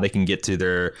far as how they can get to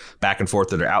their back and forth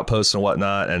to their outposts and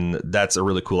whatnot. And that's a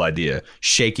really cool idea.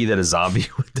 Shaky that a zombie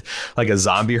like a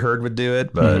zombie herd would do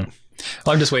it. But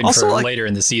well, I'm just waiting for later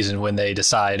in the season when they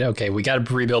decide, OK, we got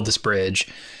to rebuild this bridge.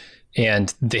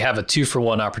 And they have a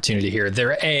 2-for-1 opportunity here. In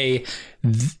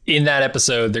that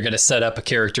episode, they're going to set up a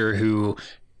character who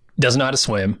doesn't know how to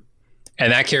swim.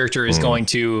 And that character is going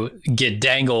to get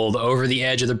dangled over the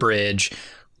edge of the bridge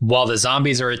while the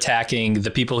zombies are attacking the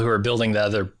people who are building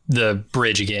the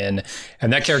bridge again.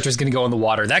 And that character is going to go in the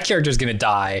water. That character is going to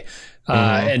die.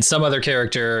 And some other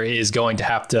character is going to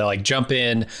have to like jump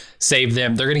in, save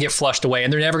them. They're going to get flushed away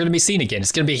and they're never going to be seen again.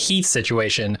 It's going to be a Heath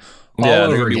situation. They're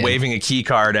going to be waving a key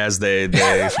card as they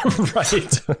right.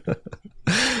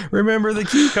 Remember the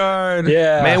key card.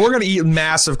 Yeah, man, we're gonna eat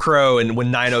massive crow, and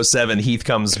when 907 Heath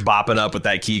comes bopping up with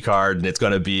that key card, and it's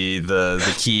gonna be the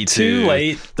key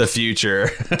to the future.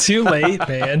 Too late,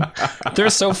 man. They're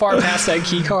so far past that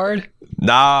key card.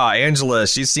 Nah, Angela,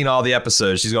 she's seen all the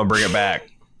episodes. She's gonna bring it back.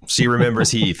 She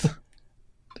remembers Heath.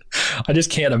 I just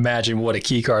can't imagine what a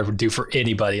key card would do for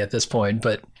anybody at this point,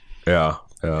 but yeah.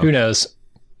 Who knows?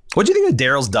 What do you think of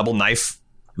Daryl's double knife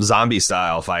zombie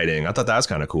style fighting? I thought that was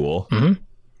kind of cool.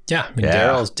 Yeah, I mean,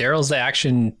 Daryl's the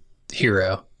action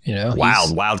hero.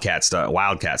 Wildcat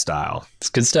style. It's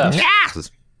good stuff. Yeah,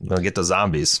 gonna get the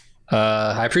zombies.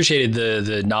 I appreciated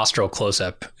the nostril close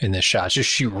up in this shot. Just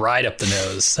shoot right up the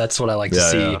nose. That's what I like to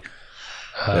see.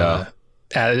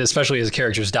 Especially as the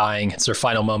character's dying, it's their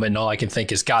final moment, and all I can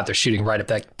think is, God, they're shooting right up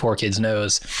that poor kid's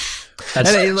nose.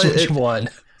 That's what you want.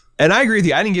 And I agree with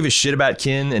you. I didn't give a shit about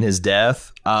Ken and his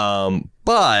death.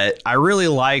 But I really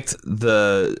liked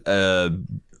the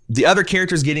the other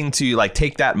characters getting to like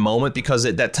take that moment, because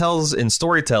that tells in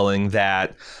storytelling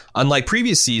that unlike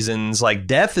previous seasons, like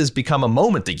death has become a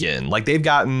moment again. Like they've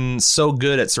gotten so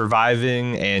good at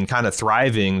surviving and kind of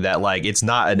thriving that like it's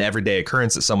not an everyday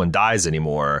occurrence that someone dies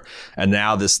anymore. And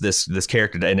now this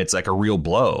character, and it's like a real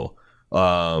blow.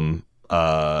 And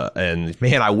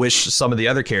man, I wish some of the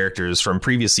other characters from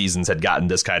previous seasons had gotten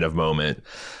this kind of moment.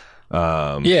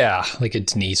 Yeah, like a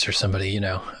Denise or somebody, you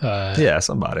know. Yeah,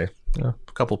 somebody. A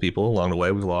couple people along the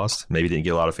way we've lost. Maybe didn't get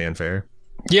a lot of fanfare.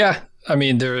 Yeah, I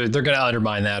mean, they're going to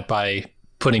undermine that by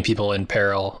putting people in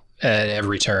peril at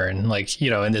every turn. Like, you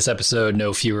know, in this episode,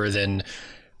 no fewer than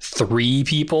 3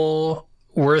 people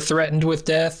were threatened with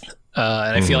death.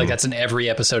 And I feel like that's an every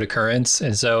episode occurrence.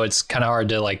 And so it's kind of hard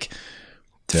to like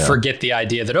forget the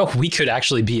idea that, oh, we could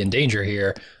actually be in danger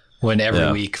here when every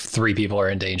week 3 people are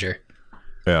in danger.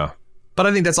 Yeah. But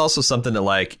I think that's also something that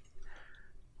like,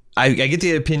 I get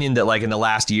the opinion that like in the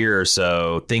last year or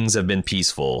so, things have been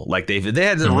peaceful. Like they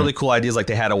had some really cool ideas. Like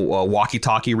they had a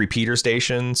walkie-talkie repeater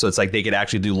station. So it's like they could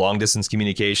actually do long distance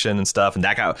communication and stuff. And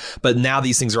but now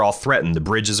these things are all threatened. The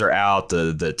bridges are out.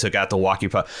 The took out the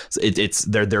walkie-talkie.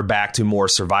 They're back to more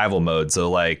survival mode.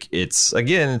 So like it's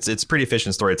pretty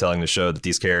efficient storytelling to show that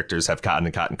these characters have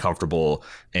gotten comfortable.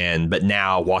 But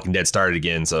now Walking Dead started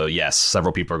again. So yes,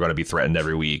 several people are going to be threatened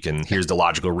every week. And here's the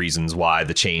logical reasons why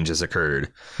the change has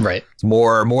occurred. Right.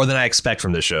 More than I expect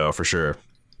from this show, for sure.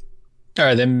 All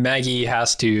right, then Maggie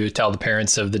has to tell the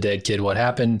parents of the dead kid what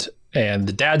happened. And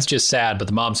the dad's just sad, but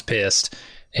the mom's pissed.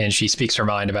 And she speaks her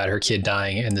mind about her kid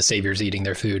dying and the saviors eating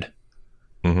their food.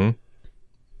 Brett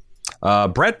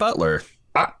Butler.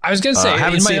 I was going to say,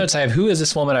 in my notes, I have, who is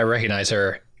this woman? I recognize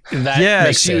her. That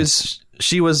makes sense.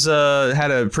 She was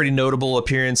had a pretty notable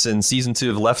appearance in season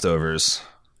 2 of Leftovers.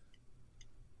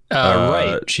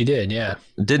 Right, she did, yeah.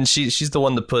 Didn't she? She's the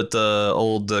one that put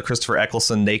old Christopher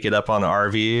Eccleston naked up on an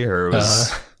RV, or it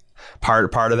was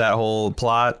part of that whole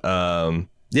plot.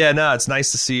 It's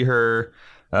nice to see her.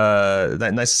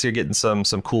 Nice to see her getting some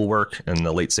cool work in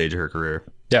the late stage of her career.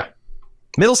 Yeah,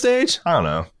 middle stage. I don't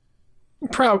know.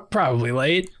 Probably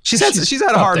late. She's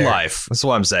had a hard life. That's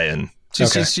what I'm saying.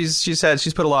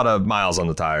 She's put a lot of miles on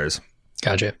the tires.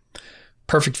 Gotcha.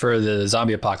 Perfect for the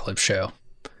zombie apocalypse show.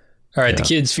 All right, the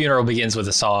kid's funeral begins with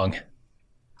a song,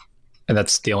 and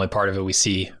that's the only part of it we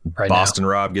see right now. Boston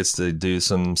Rob gets to do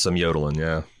some yodeling,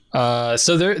 yeah.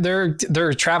 So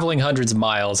they're traveling hundreds of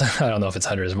miles. I don't know if it's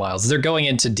hundreds of miles. They're going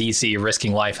into DC,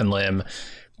 risking life and limb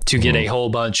to get a whole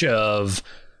bunch of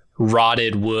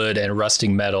rotted wood and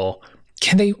rusting metal.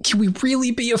 Can we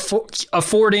really be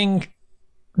affording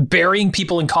burying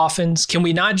people in coffins? Can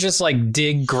we not just like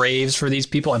dig graves for these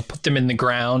people and put them in the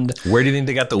ground? Where do you think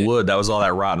they got the wood? That was all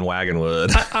that rotten wagon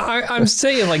wood. I'm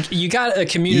saying, like, you got a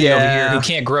community over here who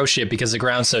can't grow shit because the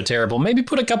ground's so terrible. Maybe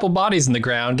put a couple bodies in the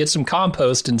ground, get some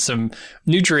compost and some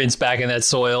nutrients back in that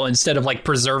soil instead of like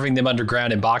preserving them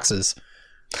underground in boxes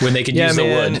when they could use the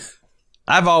wood.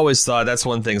 I've always thought that's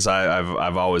one of the things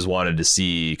I've always wanted to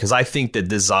see, because I think that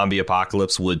this zombie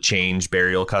apocalypse would change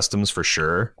burial customs for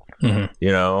sure.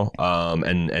 You know,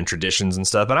 and traditions and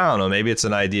stuff. But I don't know, maybe it's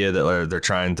an idea that they're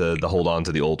trying to hold on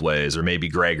to the old ways, or maybe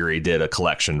Gregory did a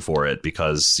collection for it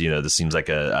because, you know, this seems like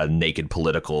a naked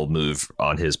political move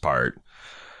on his part.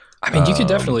 I mean, you could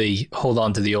definitely hold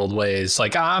on to the old ways.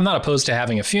 Like, I'm not opposed to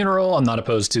having a funeral. I'm not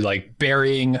opposed to like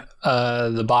burying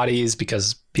the bodies,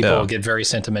 because people get very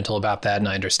sentimental about that, and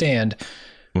I understand.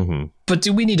 But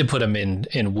do we need to put them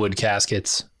in wood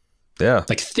caskets? Yeah.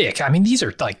 Like thick. I mean, these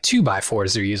are like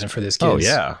 2x4s they're using for this kid. Oh,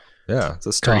 yeah. Yeah. It's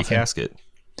a sturdy casket.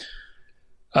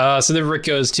 So then Rick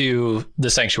goes to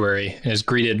the sanctuary and is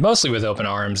greeted mostly with open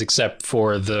arms, except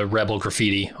for the rebel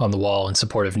graffiti on the wall in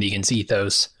support of Negan's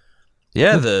ethos.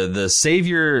 Yeah. The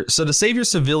savior. So the savior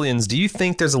civilians, do you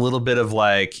think there's a little bit of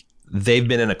like, they've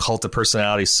been in a cult of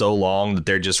personality so long that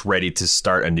they're just ready to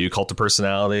start a new cult of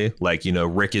personality? Like, you know,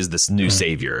 Rick is this new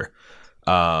savior.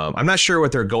 I'm not sure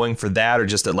what they're going for, that, or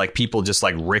just that like people just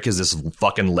like Rick is this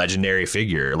fucking legendary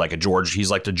figure, like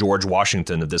he's like the George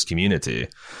Washington of this community.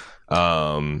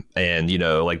 And, you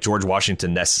know, like George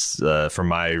Washington, from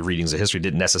my readings of history,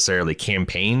 didn't necessarily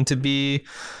campaign to be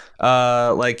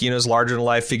like, you know, this larger than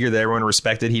life figure that everyone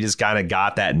respected. He just kind of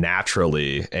got that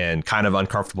naturally and kind of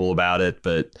uncomfortable about it.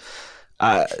 But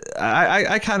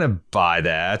I kind of buy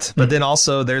that. But then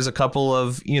also there's a couple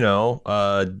of, you know,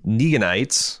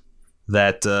 Neganites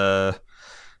that,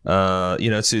 you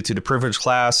know, to the privileged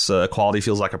class, equality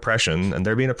feels like oppression, and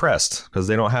they're being oppressed because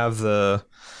they don't have the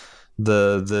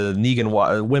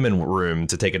Negan women room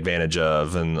to take advantage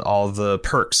of, and all the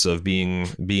perks of being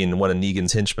one of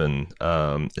Negan's henchmen.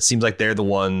 It seems like they're the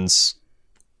ones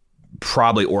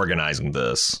probably organizing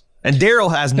this. And Daryl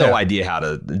has no idea how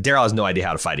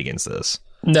to fight against this.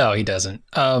 No, he doesn't.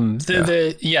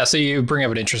 So you bring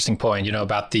up an interesting point,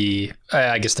 about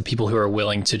I guess the people who are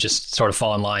willing to just sort of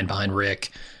fall in line behind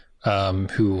Rick,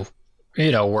 who,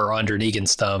 were under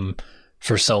Negan's thumb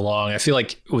for so long. I feel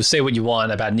like, say what you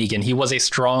want about Negan, he was a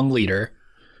strong leader,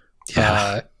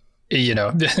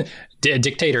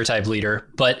 dictator type leader,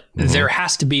 but there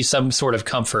has to be some sort of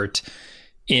comfort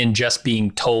in just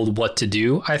being told what to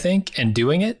do, I think, and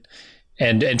doing it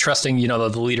and trusting,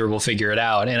 that the leader will figure it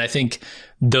out. And I think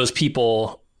those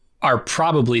people are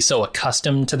probably so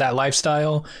accustomed to that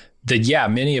lifestyle that,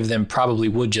 many of them probably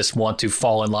would just want to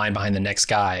fall in line behind the next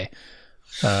guy,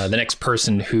 the next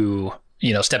person who,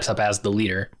 steps up as the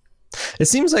leader. It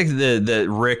seems like that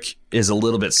Rick is a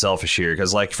little bit selfish here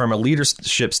because, like, from a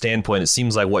leadership standpoint, it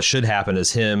seems like what should happen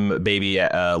is him, baby,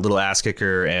 little ass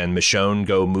kicker, and Michonne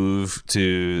go move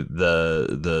to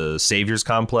the Saviors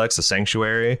complex, the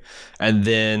sanctuary, and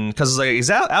then because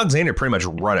Alexandria pretty much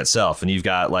run itself, and you've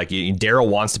got like Daryl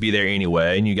wants to be there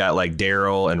anyway, and you got like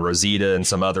Daryl and Rosita and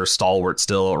some other stalwart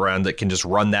still around that can just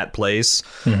run that place,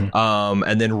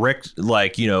 and then Rick,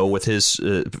 like, with his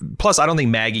plus, I don't think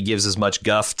Maggie gives as much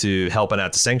guff to helping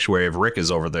out the sanctuary if Rick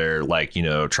is over there, like,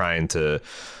 trying to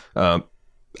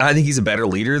I think he's a better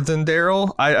leader than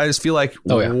Daryl. I just feel like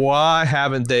why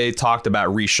haven't they talked about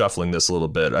reshuffling this a little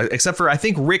bit, except for I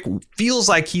think Rick feels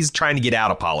like he's trying to get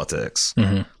out of politics,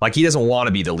 like he doesn't want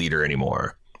to be the leader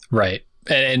anymore, right?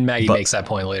 And Maggie makes that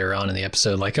point later on in the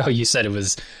episode, like, oh, you said it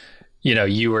was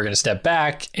you were going to step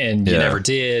back and you never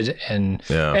did. And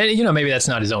maybe that's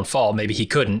not his own fault. Maybe he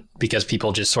couldn't because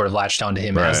people just sort of latched onto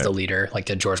him as the leader, like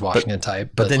the George Washington type.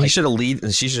 But then he should have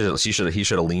he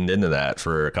should have leaned into that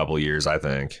for a couple of years, I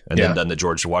think. And then done the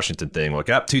George Washington thing. Like,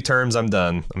 2 terms, I'm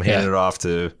done. I'm handing it off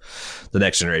to the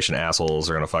next generation assholes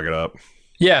are going to fuck it up.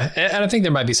 Yeah. And I think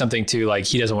there might be something too, like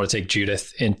he doesn't want to take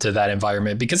Judith into that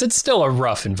environment because it's still a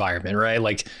rough environment, right?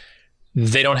 Like,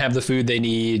 they don't have the food they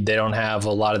need. They don't have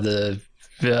a lot of the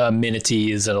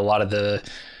amenities and a lot of the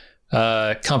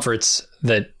comforts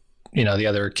that, the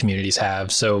other communities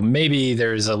have. So maybe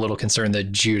there's a little concern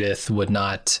that Judith would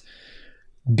not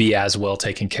be as well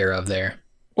taken care of there,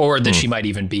 or that she might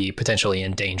even be potentially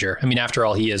in danger. I mean, after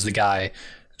all, he is the guy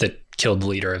that killed the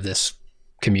leader of this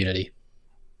community.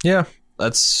 Yeah,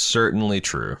 that's certainly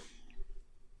true.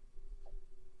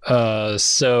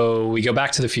 So we go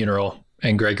back to the funeral.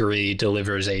 And Gregory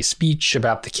delivers a speech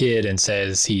about the kid and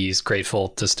says he's grateful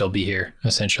to still be here,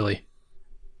 essentially.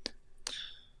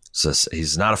 So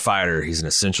he's not a fighter. He's an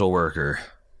essential worker.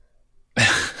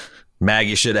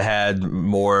 Maggie should have had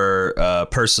more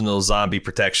personal zombie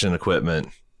protection equipment.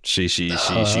 She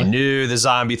knew the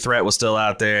zombie threat was still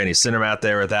out there, and he sent him out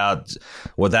there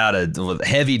with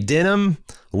heavy denim,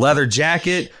 leather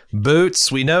jacket,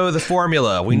 boots. We know the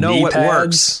formula. We know what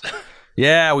works.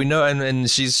 Yeah, we know, and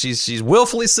she's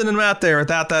willfully sending them out there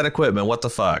without that equipment. What the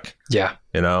fuck? Yeah,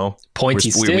 pointy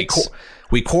sticks.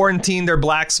 We quarantined their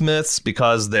blacksmiths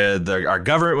because our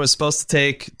government was supposed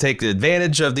to take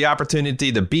advantage of the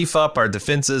opportunity to beef up our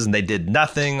defenses, and they did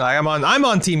nothing. Like, I'm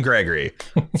on Team Gregory.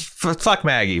 Fuck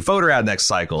Maggie. Vote her out next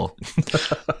cycle.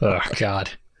 Oh God.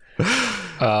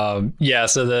 So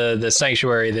the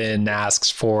sanctuary then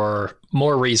asks for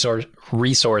more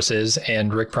resources,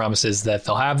 and Rick promises that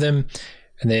they'll have them.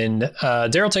 And then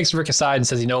Daryl takes Rick aside and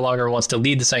says he no longer wants to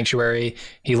lead the sanctuary.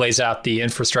 He lays out the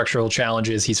infrastructural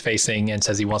challenges he's facing and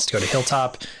says he wants to go to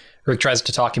Hilltop. Rick tries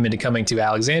to talk him into coming to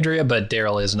Alexandria, but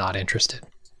Daryl is not interested.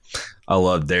 I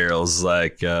love Daryl's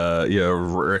like,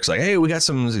 Rick's like, hey, we got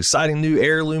some exciting new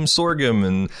heirloom sorghum.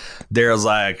 And Daryl's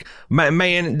like,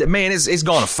 man, it's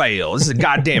going to fail. This is a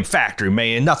goddamn factory,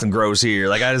 man. Nothing grows here.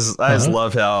 Like, I just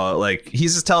love how, like,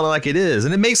 he's just telling it like it is.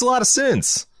 And it makes a lot of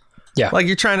sense. Yeah. Like,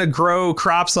 you're trying to grow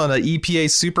crops on an EPA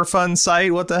Superfund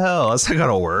site. What the hell? That's not going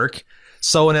to work.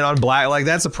 Sowing it on black, like,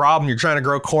 that's a problem. You're trying to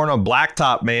grow corn on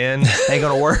blacktop, man. Ain't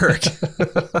gonna work.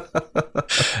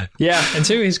 Yeah, and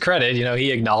to his credit,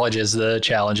 he acknowledges the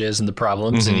challenges and the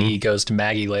problems, and he goes to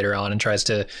Maggie later on and tries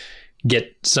to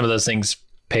get some of those things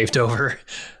paved over.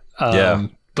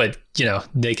 But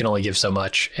they can only give so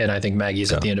much, and I think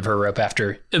Maggie's at the end of her rope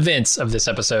after events of this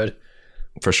episode.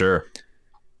 For sure.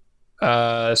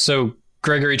 So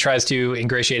Gregory tries to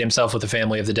ingratiate himself with the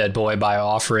family of the dead boy by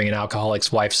offering an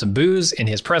alcoholic's wife some booze in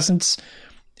his presence.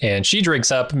 And she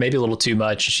drinks up, maybe a little too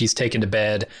much. She's taken to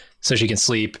bed so she can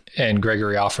sleep. And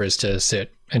Gregory offers to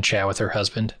sit and chat with her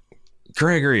husband.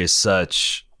 Gregory is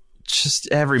just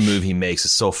every move he makes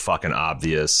is so fucking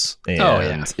obvious.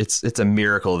 And it's a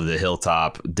miracle that the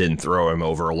Hilltop didn't throw him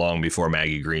over long before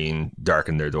Maggie Green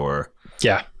darkened their door.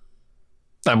 Yeah.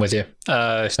 I'm with you.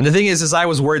 And the thing is I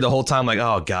was worried the whole time, like,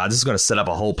 oh God, this is going to set up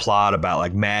a whole plot about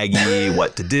like Maggie,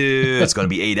 what to do. It's going to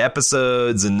be 8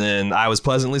 episodes. And then I was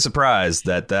pleasantly surprised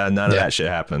that none of that shit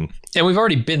happened. And we've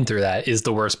already been through that is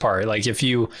the worst part. Like if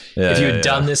you had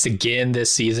done this again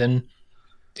this season,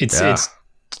 it's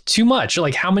too much.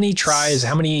 Like how many tries,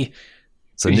 how many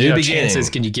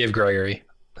chances can you give Gregory?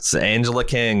 It's the Angela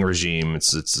Kang regime.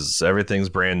 It's everything's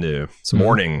brand new. It's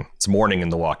morning. It's morning in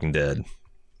The Walking Dead.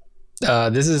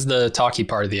 This is the talky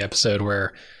part of the episode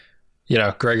where,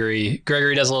 Gregory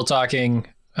does a little talking.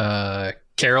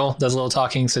 Carol does a little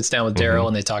talking, sits down with Daryl,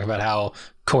 and they talk about how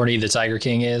corny the Tiger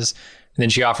King is. And then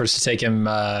she offers to take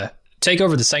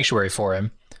over the sanctuary for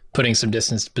him, putting some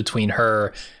distance between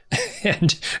her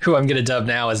and who I'm going to dub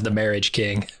now as the Marriage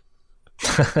King.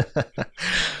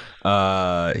 He's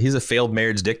a failed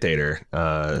marriage dictator.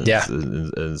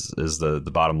 Is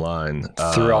the bottom line.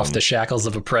 Threw off the shackles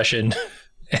of oppression.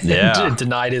 And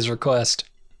denied his request.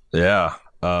 Yeah.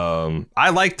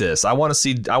 I like this. I want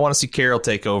to see Carol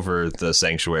take over the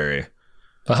sanctuary.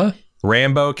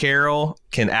 Rambo Carol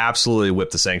can absolutely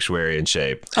whip the sanctuary in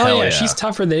shape. Oh yeah, she's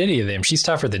tougher than any of them. She's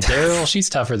tougher than Daryl. She's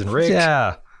tougher than Rick.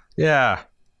 Yeah.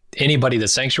 Anybody the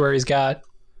sanctuary's got.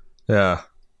 Yeah.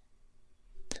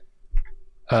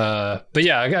 But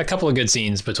yeah, I got a couple of good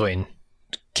scenes between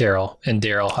Carol and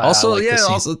Daryl. Also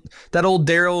that old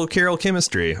Daryl Carol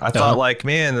chemistry. I thought like,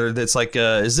 man, it's like,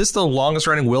 is this the longest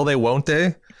running will they won't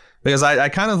they? Because I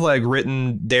kind of like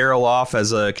written Daryl off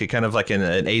as a kind of like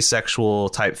an asexual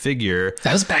type figure.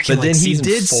 That was back in like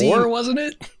season 4, wasn't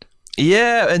it?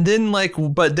 Yeah, and then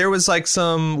but there was like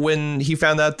when he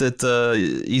found out that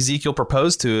Ezekiel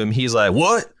proposed to him, he's like,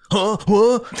 what? Huh?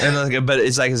 What? And but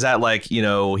it's like, is that like,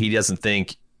 he doesn't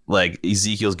think like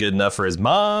Ezekiel's good enough for his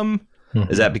mom?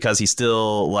 Is that because he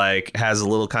still like has a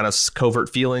little kind of covert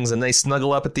feelings and they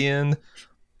snuggle up at the end?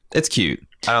 It's cute.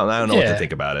 I don't know what to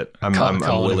think about it. I'm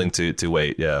willing to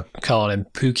wait. Yeah. Calling him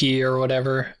Pookie or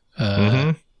whatever.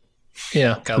 Got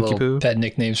Pookie little Poo. Pet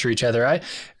nicknames for each other. I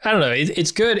don't know.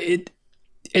 It's good.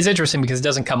 It's interesting because it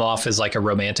doesn't come off as like a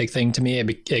romantic thing to me.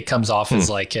 It comes off as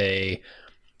like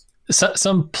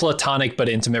some platonic but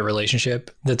intimate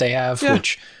relationship that they have,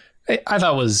 which I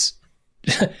thought was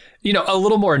a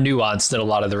little more nuanced than a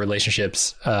lot of the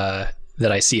relationships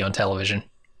that I see on television.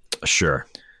 Sure.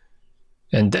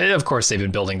 And of course, they've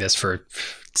been building this for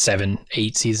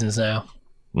 7-8 seasons now.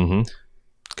 Mm-hmm.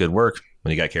 Good work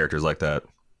when you got characters like that.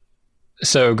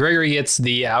 So Gregory gets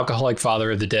the alcoholic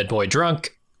father of the dead boy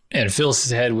drunk and fills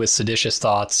his head with seditious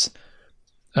thoughts.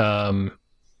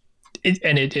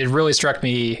 It really struck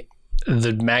me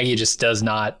that Maggie just does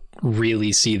not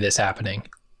really see this happening.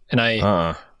 And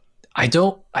I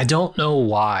don't know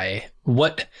why.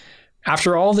 What,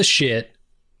 after all the shit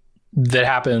that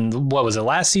happened, what was it,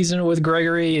 last season with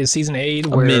Gregory? Is season 8?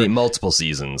 Multiple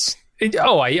seasons.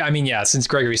 Since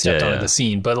Gregory stepped onto the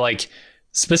scene. But like,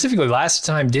 specifically last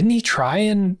time, didn't he try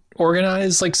and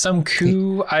organize like some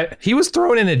coup? He was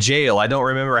thrown into jail. I don't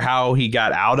remember how he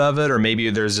got out of it, or maybe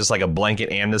there's just like a blanket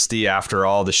amnesty after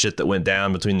all the shit that went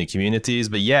down between the communities.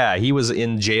 But yeah, he was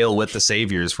in jail with the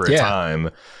Saviors for a time.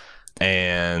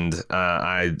 And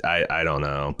I don't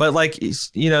know, but like,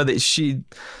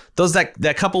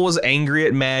 that couple was angry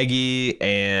at Maggie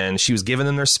and she was giving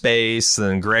them their space.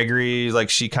 And Gregory,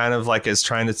 like, she kind of like is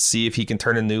trying to see if he can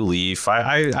turn a new leaf.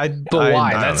 But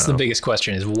why? That's the biggest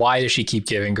question, is why does she keep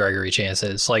giving Gregory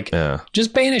chances? Like,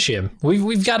 just banish him.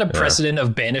 We've got a precedent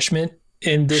of banishment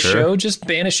in this show. Just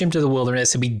banish him to the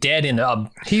wilderness and be dead in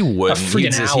he wouldn't. A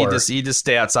freaking hour. He'd just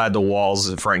stay outside the walls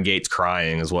and front gates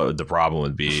crying is what the problem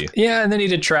would be. Yeah, and then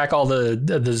he'd attract all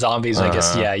the zombies. I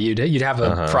guess you'd have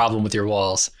a problem with your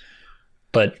walls.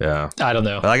 But I don't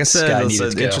know. Like I said, it's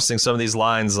interesting. Some of these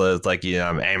lines, like,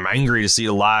 I'm angry to see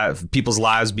people's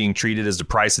lives being treated as the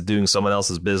price of doing someone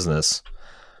else's business.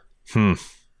 Yeah.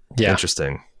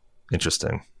 Interesting.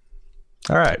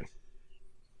 All right.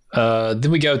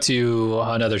 Then we go to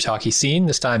another talky scene,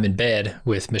 this time in bed,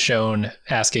 with Michonne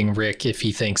asking Rick if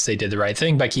he thinks they did the right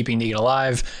thing by keeping Negan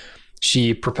alive.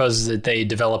 She proposes that they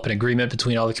develop an agreement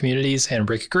between all the communities, and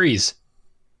Rick agrees.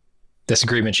 This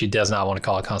agreement she does not want to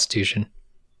call a constitution.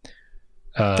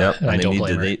 And I don't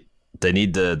blame her. They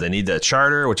need the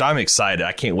charter, which I'm excited.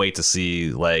 I can't wait to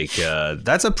see. Like,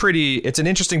 it's an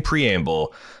interesting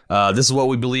preamble. This is what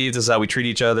we believe. This is how we treat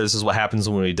each other. This is what happens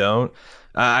when we don't.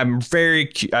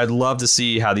 I'd love to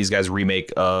see how these guys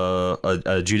remake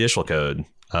a judicial code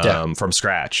from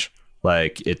scratch.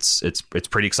 Like, it's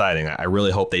pretty exciting. I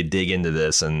really hope they dig into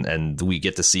this and we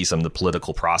get to see some of the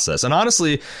political process. And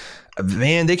honestly,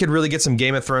 man, they could really get some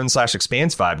Game of Thrones /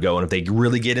 Expanse vibe going if they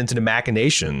really get into the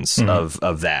machinations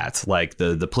of that, like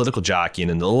the political jockeying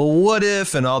and the what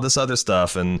if and all this other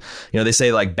stuff. And, you know, they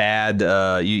say like bad,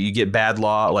 you get bad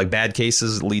law, like bad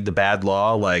cases lead to bad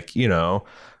law. Like, you know,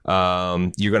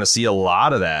 you're going to see a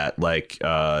lot of that. Like,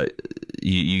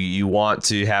 you want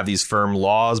to have these firm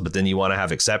laws, but then you want to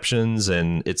have exceptions.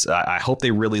 And I hope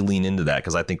they really lean into that,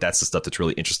 because I think that's the stuff that's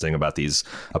really interesting about these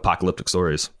apocalyptic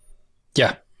stories.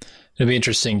 Yeah. It'll be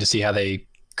interesting to see how they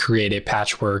create a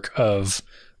patchwork of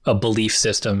a belief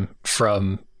system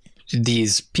from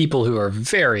these people who are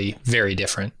very, very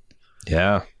different.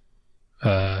 Yeah.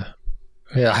 Yeah,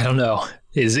 I don't know.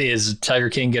 Is Tiger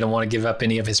King going to want to give up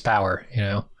any of his power, you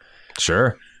know?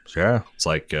 Sure. It's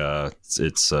like, this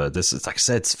is, like I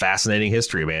said, it's fascinating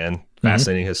history, man.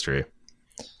 Fascinating history.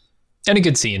 And a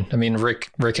good scene. I mean,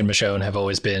 Rick and Michonne have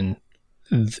always been,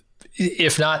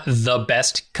 if not the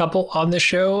best couple on this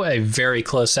show, a very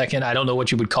close second. I don't know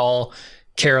what you would call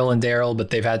Carol and Daryl, but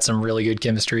they've had some really good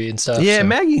chemistry and stuff. Yeah, so.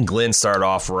 Maggie and Glenn started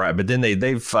off right, but then they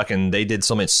did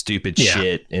so much stupid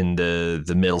shit in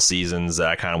the middle seasons that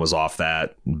I kind of was off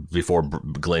that before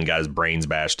Glenn got his brains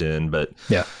bashed in. But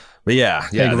yeah, Rick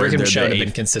and Michonne have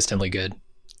been consistently good.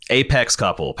 Apex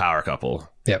couple, power couple.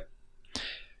 Yep.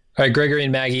 All right, Gregory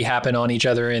and Maggie happen on each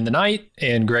other in the night,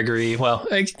 and Gregory, well,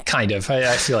 kind of.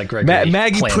 I feel like Gregory.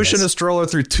 Maggie pushing a stroller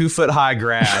through 2-foot high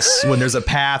grass when there's a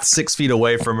path 6 feet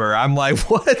away from her. I'm like,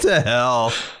 what the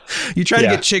hell? You trying to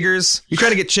get chiggers? You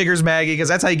trying to get chiggers, Maggie? Because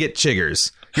that's how you get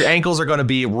chiggers. Your ankles are going to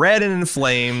be red and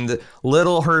inflamed.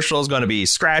 Little Herschel's going to be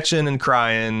scratching and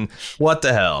crying. What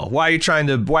the hell? Why are you trying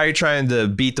to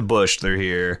beat the bush through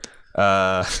here?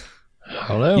 I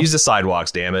don't know. Use the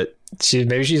sidewalks, damn it.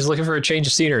 Maybe she's looking for a change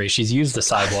of scenery. She's used the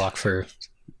sidewalk for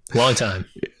a long time.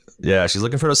 Yeah, she's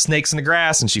looking for those snakes in the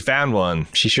grass, and she found one.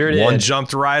 She sure did. One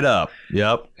jumped right up.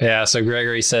 Yep. Yeah, so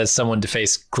Gregory says someone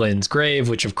defaced Glenn's grave,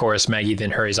 which, of course, Maggie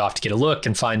then hurries off to get a look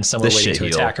and finds someone waiting to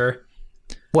attack her.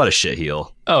 What a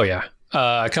shitheel. Oh, yeah.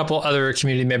 A couple other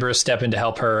community members step in to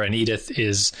help her, and Edith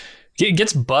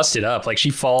gets busted up. Like, she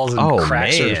falls and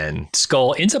cracks her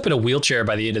skull, ends up in a wheelchair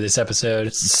by the end of this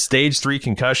episode. Stage 3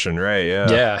 concussion, right? Yeah.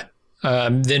 Yeah.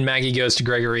 Then Maggie goes to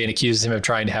Gregory and accuses him of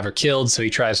trying to have her killed. So he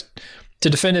tries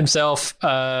to defend himself,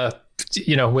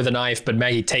 with a knife, but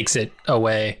Maggie takes it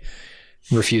away,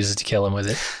 refuses to kill him with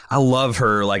it. I love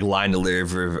her line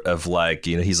delivery of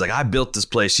he's like, I built this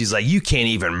place. She's like, you can't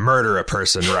even murder a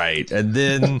person, right? And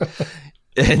then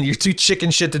and you're too chicken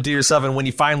shit to do yourself. And when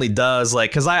he finally does, like,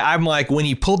 because I'm like, when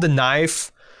he pulled the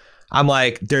knife, I'm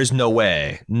like, there's no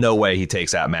way he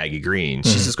takes out Maggie Green.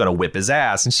 She's just going to whip his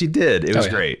ass. And she did. It was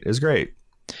great. It was great.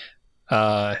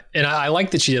 And I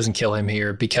like that she doesn't kill him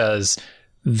here, because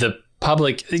the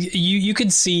public, you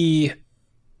could see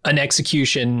an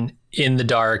execution in the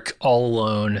dark all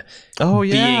alone. Oh,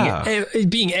 yeah.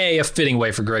 Being a fitting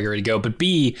way for Gregory to go, but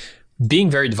B, being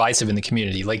very divisive in the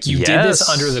community. Like, you did this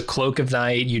under the cloak of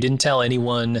night. You didn't tell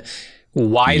anyone.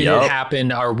 Why did it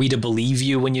happen? Are we to believe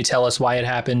you when you tell us why it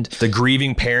happened? The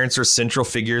grieving parents are central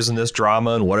figures in this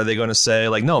drama, and what are they going to say?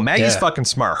 Like, no, Maggie's fucking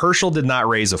smart. Herschel did not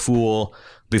raise a fool.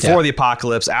 Before the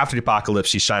apocalypse, after the apocalypse,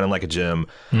 she's shining like a gem.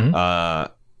 Mm-hmm.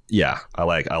 I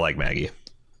like Maggie.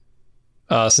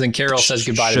 So then Carol says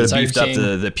goodbye to the Tiger King. Should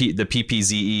have beefed up the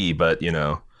PPZE, but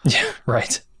Yeah,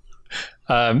 right.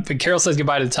 But Carol says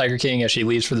goodbye to the Tiger King as she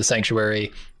leaves for the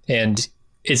sanctuary, and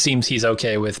it seems he's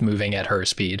okay with moving at her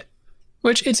speed.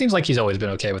 Which it seems like he's always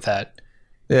been okay with that.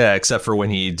 Yeah, except for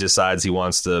when he decides he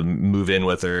wants to move in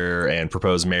with her and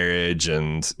propose marriage.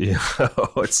 And,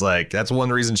 it's like, that's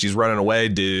one reason she's running away,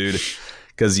 dude.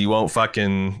 Because you won't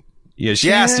fucking...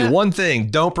 she asked you one thing,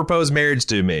 don't propose marriage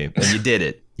to me. And you did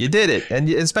it. And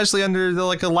especially under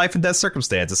a life and death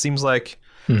circumstance. It seems like...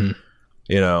 Mm-hmm.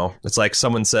 It's like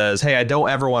someone says, hey, I don't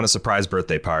ever want a surprise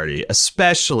birthday party,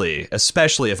 especially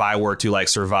if I were to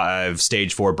survive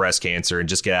stage 4 breast cancer and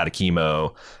just get out of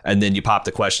chemo. And then you pop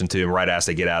the question to him right as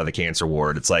they get out of the cancer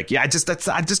ward. It's like, yeah, I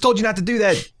just told you not to do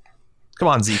that. Come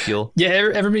on, Ezekiel. Yeah,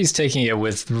 everybody's taking it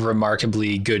with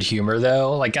remarkably good humor,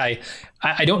 though. Like, I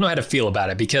don't know how to feel about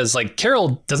it, because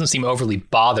Carol doesn't seem overly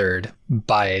bothered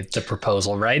by the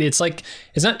proposal, right? It's like,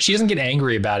 she doesn't get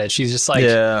angry about it. She's just like,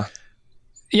 yeah.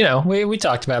 We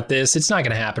talked about this. It's not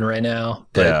going to happen right now.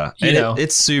 But,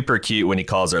 it's super cute when he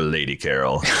calls her Lady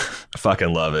Carol. I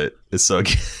fucking love it. It's so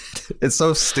good. It's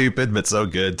so stupid, but so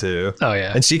good, too. Oh,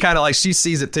 yeah. And she kind of she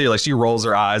sees it, too. Like, she rolls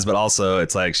her eyes, but also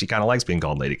it's like she kind of likes being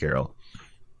called Lady Carol.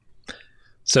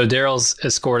 So Daryl's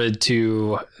escorted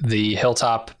to the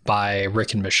hilltop by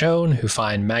Rick and Michonne, who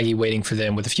find Maggie waiting for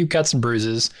them with a few cuts and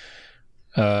bruises.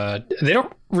 They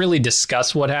don't really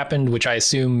discuss what happened, which I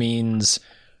assume means...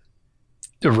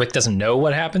 Rick doesn't know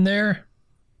what happened there.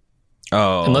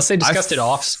 Oh, unless they discussed it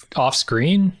off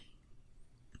screen.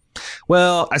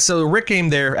 Well, so Rick came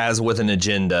there as with an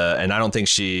agenda, and I don't think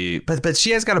but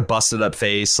she has got a busted up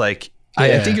face. Like,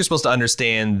 I think you're supposed to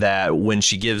understand that when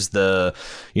she gives the,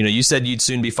 you said you'd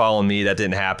soon be following me. That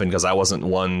didn't happen because I wasn't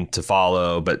one to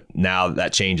follow. But now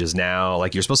that changes now.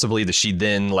 Like, you're supposed to believe that she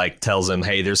then like tells him,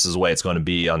 hey, this is the way it's going to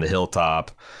be on the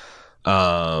hilltop.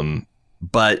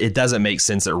 But it doesn't make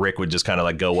sense that Rick would just kind of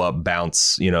like go up,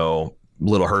 bounce,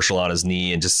 little Herschel on his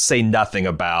knee and just say nothing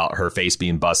about her face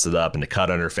being busted up and the cut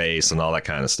on her face and all that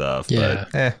kind of stuff. Yeah.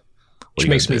 But, which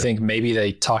makes me think maybe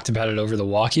they talked about it over the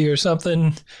walkie or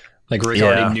something. Like Rick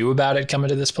already knew about it coming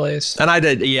to this place. And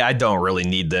I don't really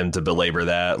need them to belabor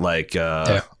that. Like,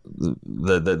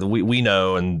 we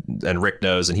know and Rick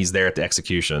knows, and he's there at the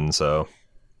execution. So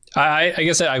I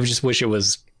guess I just wish it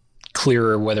was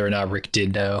clearer whether or not Rick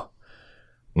did know.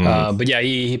 But yeah,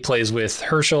 he plays with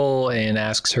Herschel and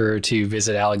asks her to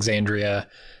visit Alexandria,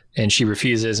 and she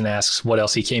refuses and asks what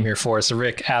else he came here for. So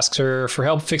Rick asks her for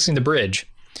help fixing the bridge.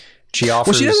 She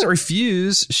offers. Well, she doesn't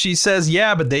refuse. She says,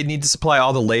 yeah, but they need to supply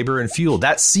all the labor and fuel.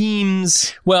 That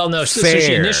seems well, no. fair. So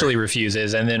she initially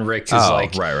refuses, and then Rick is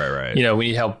like, right. We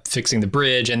need help fixing the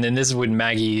bridge. And then this is when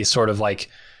Maggie sort of like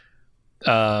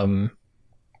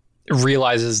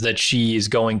realizes that she is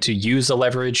going to use the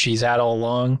leverage she's had all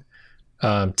along.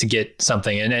 To get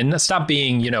something and stop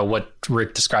being, what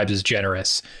Rick describes as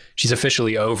generous. She's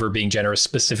officially over being generous,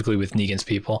 specifically with Negan's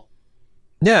people.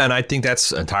 Yeah, and I think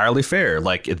that's entirely fair.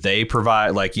 Like, if they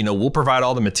provide, we'll provide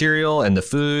all the material and the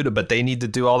food, but they need to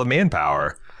do all the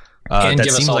manpower. And that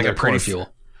give us seems all like their a pretty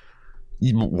fuel.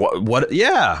 What?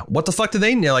 Yeah. What the fuck do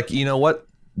they know? Like, what?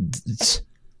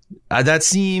 That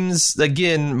seems that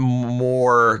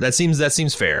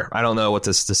seems fair. I don't know what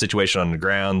the situation on the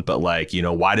ground, but why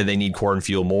do they need corn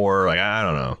fuel more? Like, I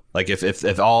don't know. Like,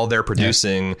 if all they're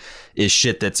producing is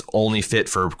shit that's only fit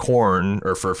for corn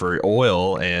or for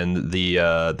oil, and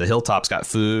the hilltop's got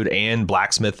food and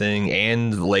blacksmithing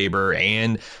and labor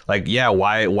and why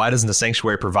doesn't the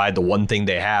sanctuary provide the one thing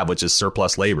they have, which is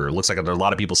surplus labor? It looks like there are a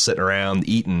lot of people sitting around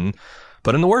eating,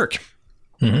 put in the work.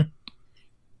 Mm-hmm.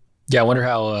 Yeah, I wonder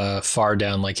how far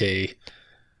down like a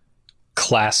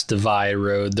class divide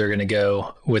road they're going to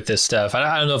go with this stuff.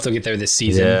 I don't know if they'll get there this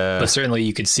season, but certainly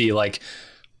you could see like,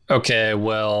 okay,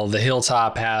 well, the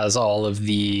hilltop has all of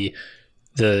the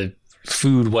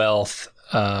food wealth,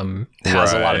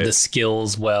 has a lot of the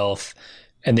skills wealth,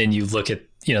 and then you look at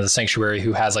the sanctuary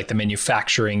who has like the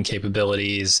manufacturing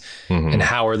capabilities, and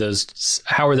how are those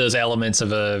elements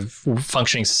of a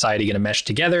functioning society going to mesh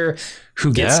together?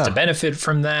 Who gets to benefit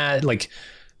from that? Like,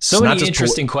 so many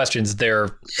interesting questions they're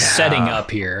setting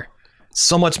up here.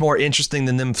 So much more interesting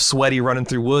than them sweaty running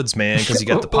through woods, man. Because you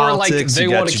got the politics, they you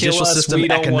got want to kill judicial us, system, we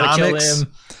don't economics. want to kill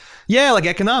him. Yeah, like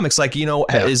economics. Like,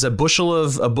 is a bushel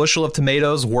of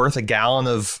tomatoes worth a gallon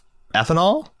of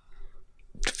ethanol?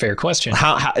 Fair question.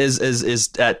 How is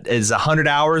 100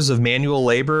 hours of manual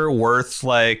labor worth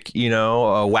a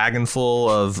wagon full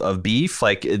of beef?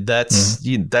 Like,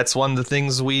 that's one of the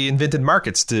things we invented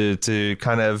markets to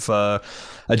kind of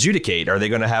adjudicate. Are they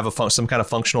going to have some kind of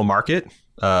functional market?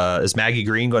 Is Maggie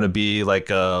Green going to be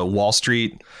like a Wall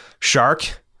Street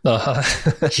shark?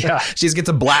 Yeah, she gets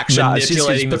a black shot.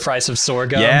 Manipulating the price of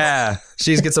sorghum. Yeah,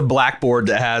 she gets a blackboard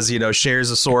that has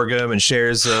shares of sorghum and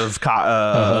shares of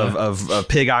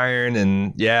pig iron,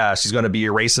 and she's going to be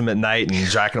erasing them at night and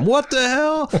jacking them. What the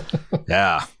hell?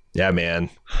 Yeah, man,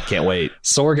 can't wait.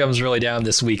 Sorghum's really down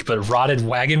this week, but rotted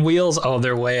wagon wheels,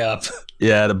 they're way up.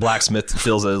 Yeah, the blacksmith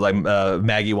feels like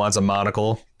Maggie wants a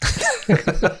monocle.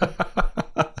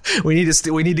 We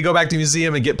need to go back to the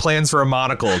museum and get plans for a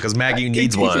monocle because Maggie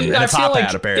needs one and a top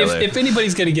hat. Apparently, if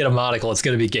anybody's going to get a monocle, it's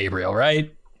going to be Gabriel,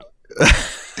 right?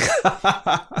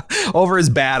 Over his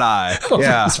bad eye.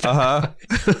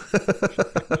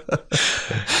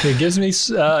 It gives me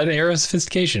an air of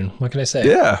sophistication. What can I say?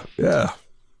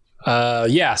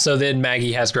 Yeah. So then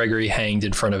Maggie has Gregory hanged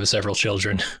in front of several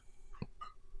children.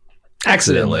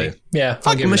 Accidentally. Yeah.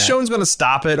 Fuck, Michonne's going to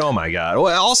stop it. Oh my God.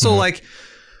 Well, also,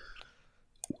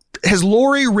 has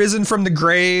Laurie risen from the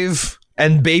grave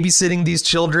and babysitting these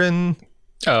children?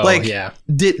 Oh, yeah.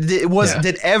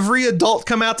 Did every adult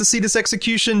come out to see this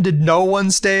execution? Did no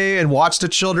one stay and watch the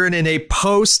children in a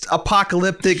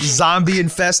post-apocalyptic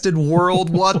zombie-infested world?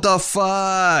 What the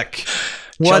fuck?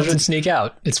 Children sneak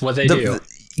out. It's what they do.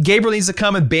 Gabriel needs to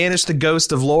come and banish the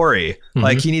ghost of Laurie.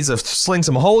 Like, he needs to sling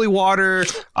some holy water,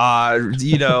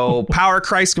 power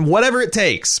Christ, whatever it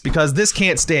takes, because this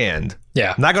can't stand.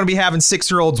 Yeah. I'm not going to be having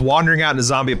 6-year-olds wandering out in a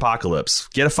zombie apocalypse.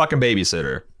 Get a fucking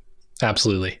babysitter.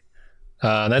 Absolutely.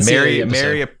 That's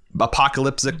marry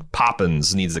apocalyptic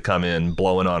Poppins needs to come in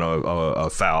blowing on a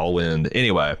foul wind.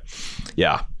 Anyway,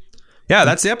 yeah,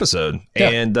 that's the episode. Yeah.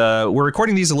 And we're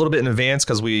recording these a little bit in advance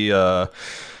because we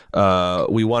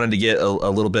wanted to get a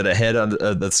little bit ahead on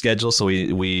the schedule, so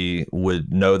we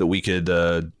would know that we could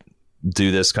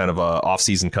do this kind of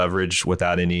off-season coverage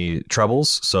without any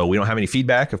troubles. So we don't have any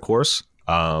feedback, of course,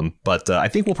 but I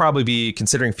think we'll probably be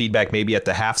considering feedback maybe at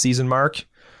the half-season mark.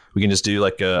 We can just do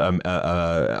like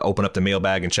open up the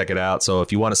mailbag and check it out. So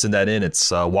if you want to send that in,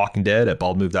 it's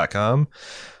walkingdead@baldmove.com.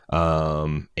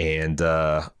 And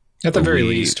at the very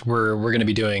least, we're going to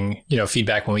be doing,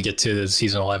 feedback when we get to the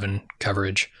season 11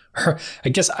 coverage. I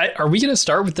guess, are we going to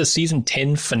start with the season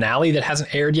 10 finale that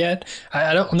hasn't aired yet?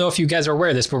 I don't know if you guys are aware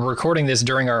of this, but we're recording this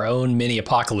during our own mini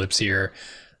apocalypse here.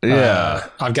 Yeah.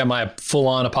 I've got my full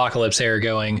on apocalypse hair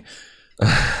going.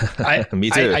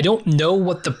 Me too. I don't know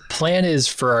what the plan is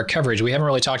for our coverage. We haven't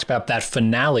really talked about that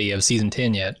finale of season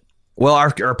 10 yet. Well,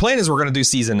 our plan is we're going to do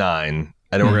season 9, and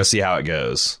then we're going to see how it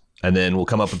goes. And then we'll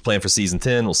come up with a plan for season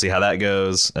 10. We'll see how that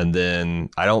goes. And then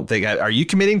are you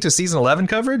committing to season 11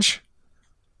 coverage?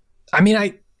 I mean,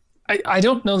 I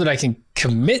don't know that I can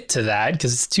commit to that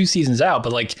because it's 2 seasons out,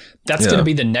 but like that's going to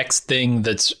be the next thing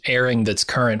that's airing that's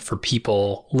current for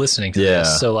people listening to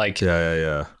this. So like,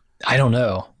 yeah. I don't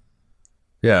know.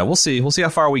 Yeah, we'll see. We'll see how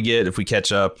far we get if we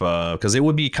catch up, because it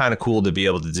would be kind of cool to be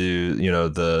able to do,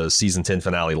 the season 10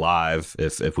 finale live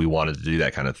if we wanted to do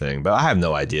that kind of thing. But I have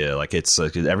no idea. Like it's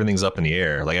everything's up in the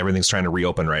air. Like everything's trying to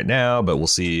reopen right now, but we'll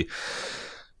see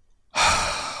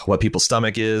what people's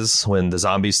stomach is when the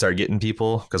zombies start getting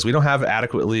people, because we don't have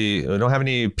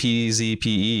any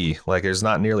PZPE. Like there's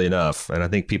not nearly enough, and I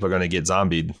think people are going to get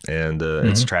zombied, and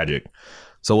it's tragic.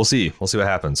 So we'll see. We'll see what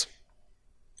happens.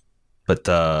 But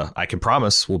I can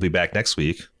promise we'll be back next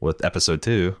week with episode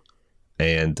 2.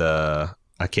 And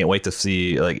I can't wait to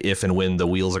see like if and when the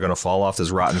wheels are going to fall off this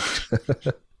rotten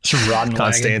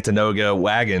Constantinoga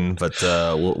wagon. But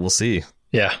we'll see.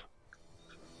 Yeah.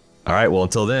 All right. Well,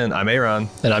 until then, I'm Aaron.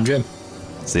 And I'm Jim.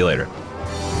 See you later.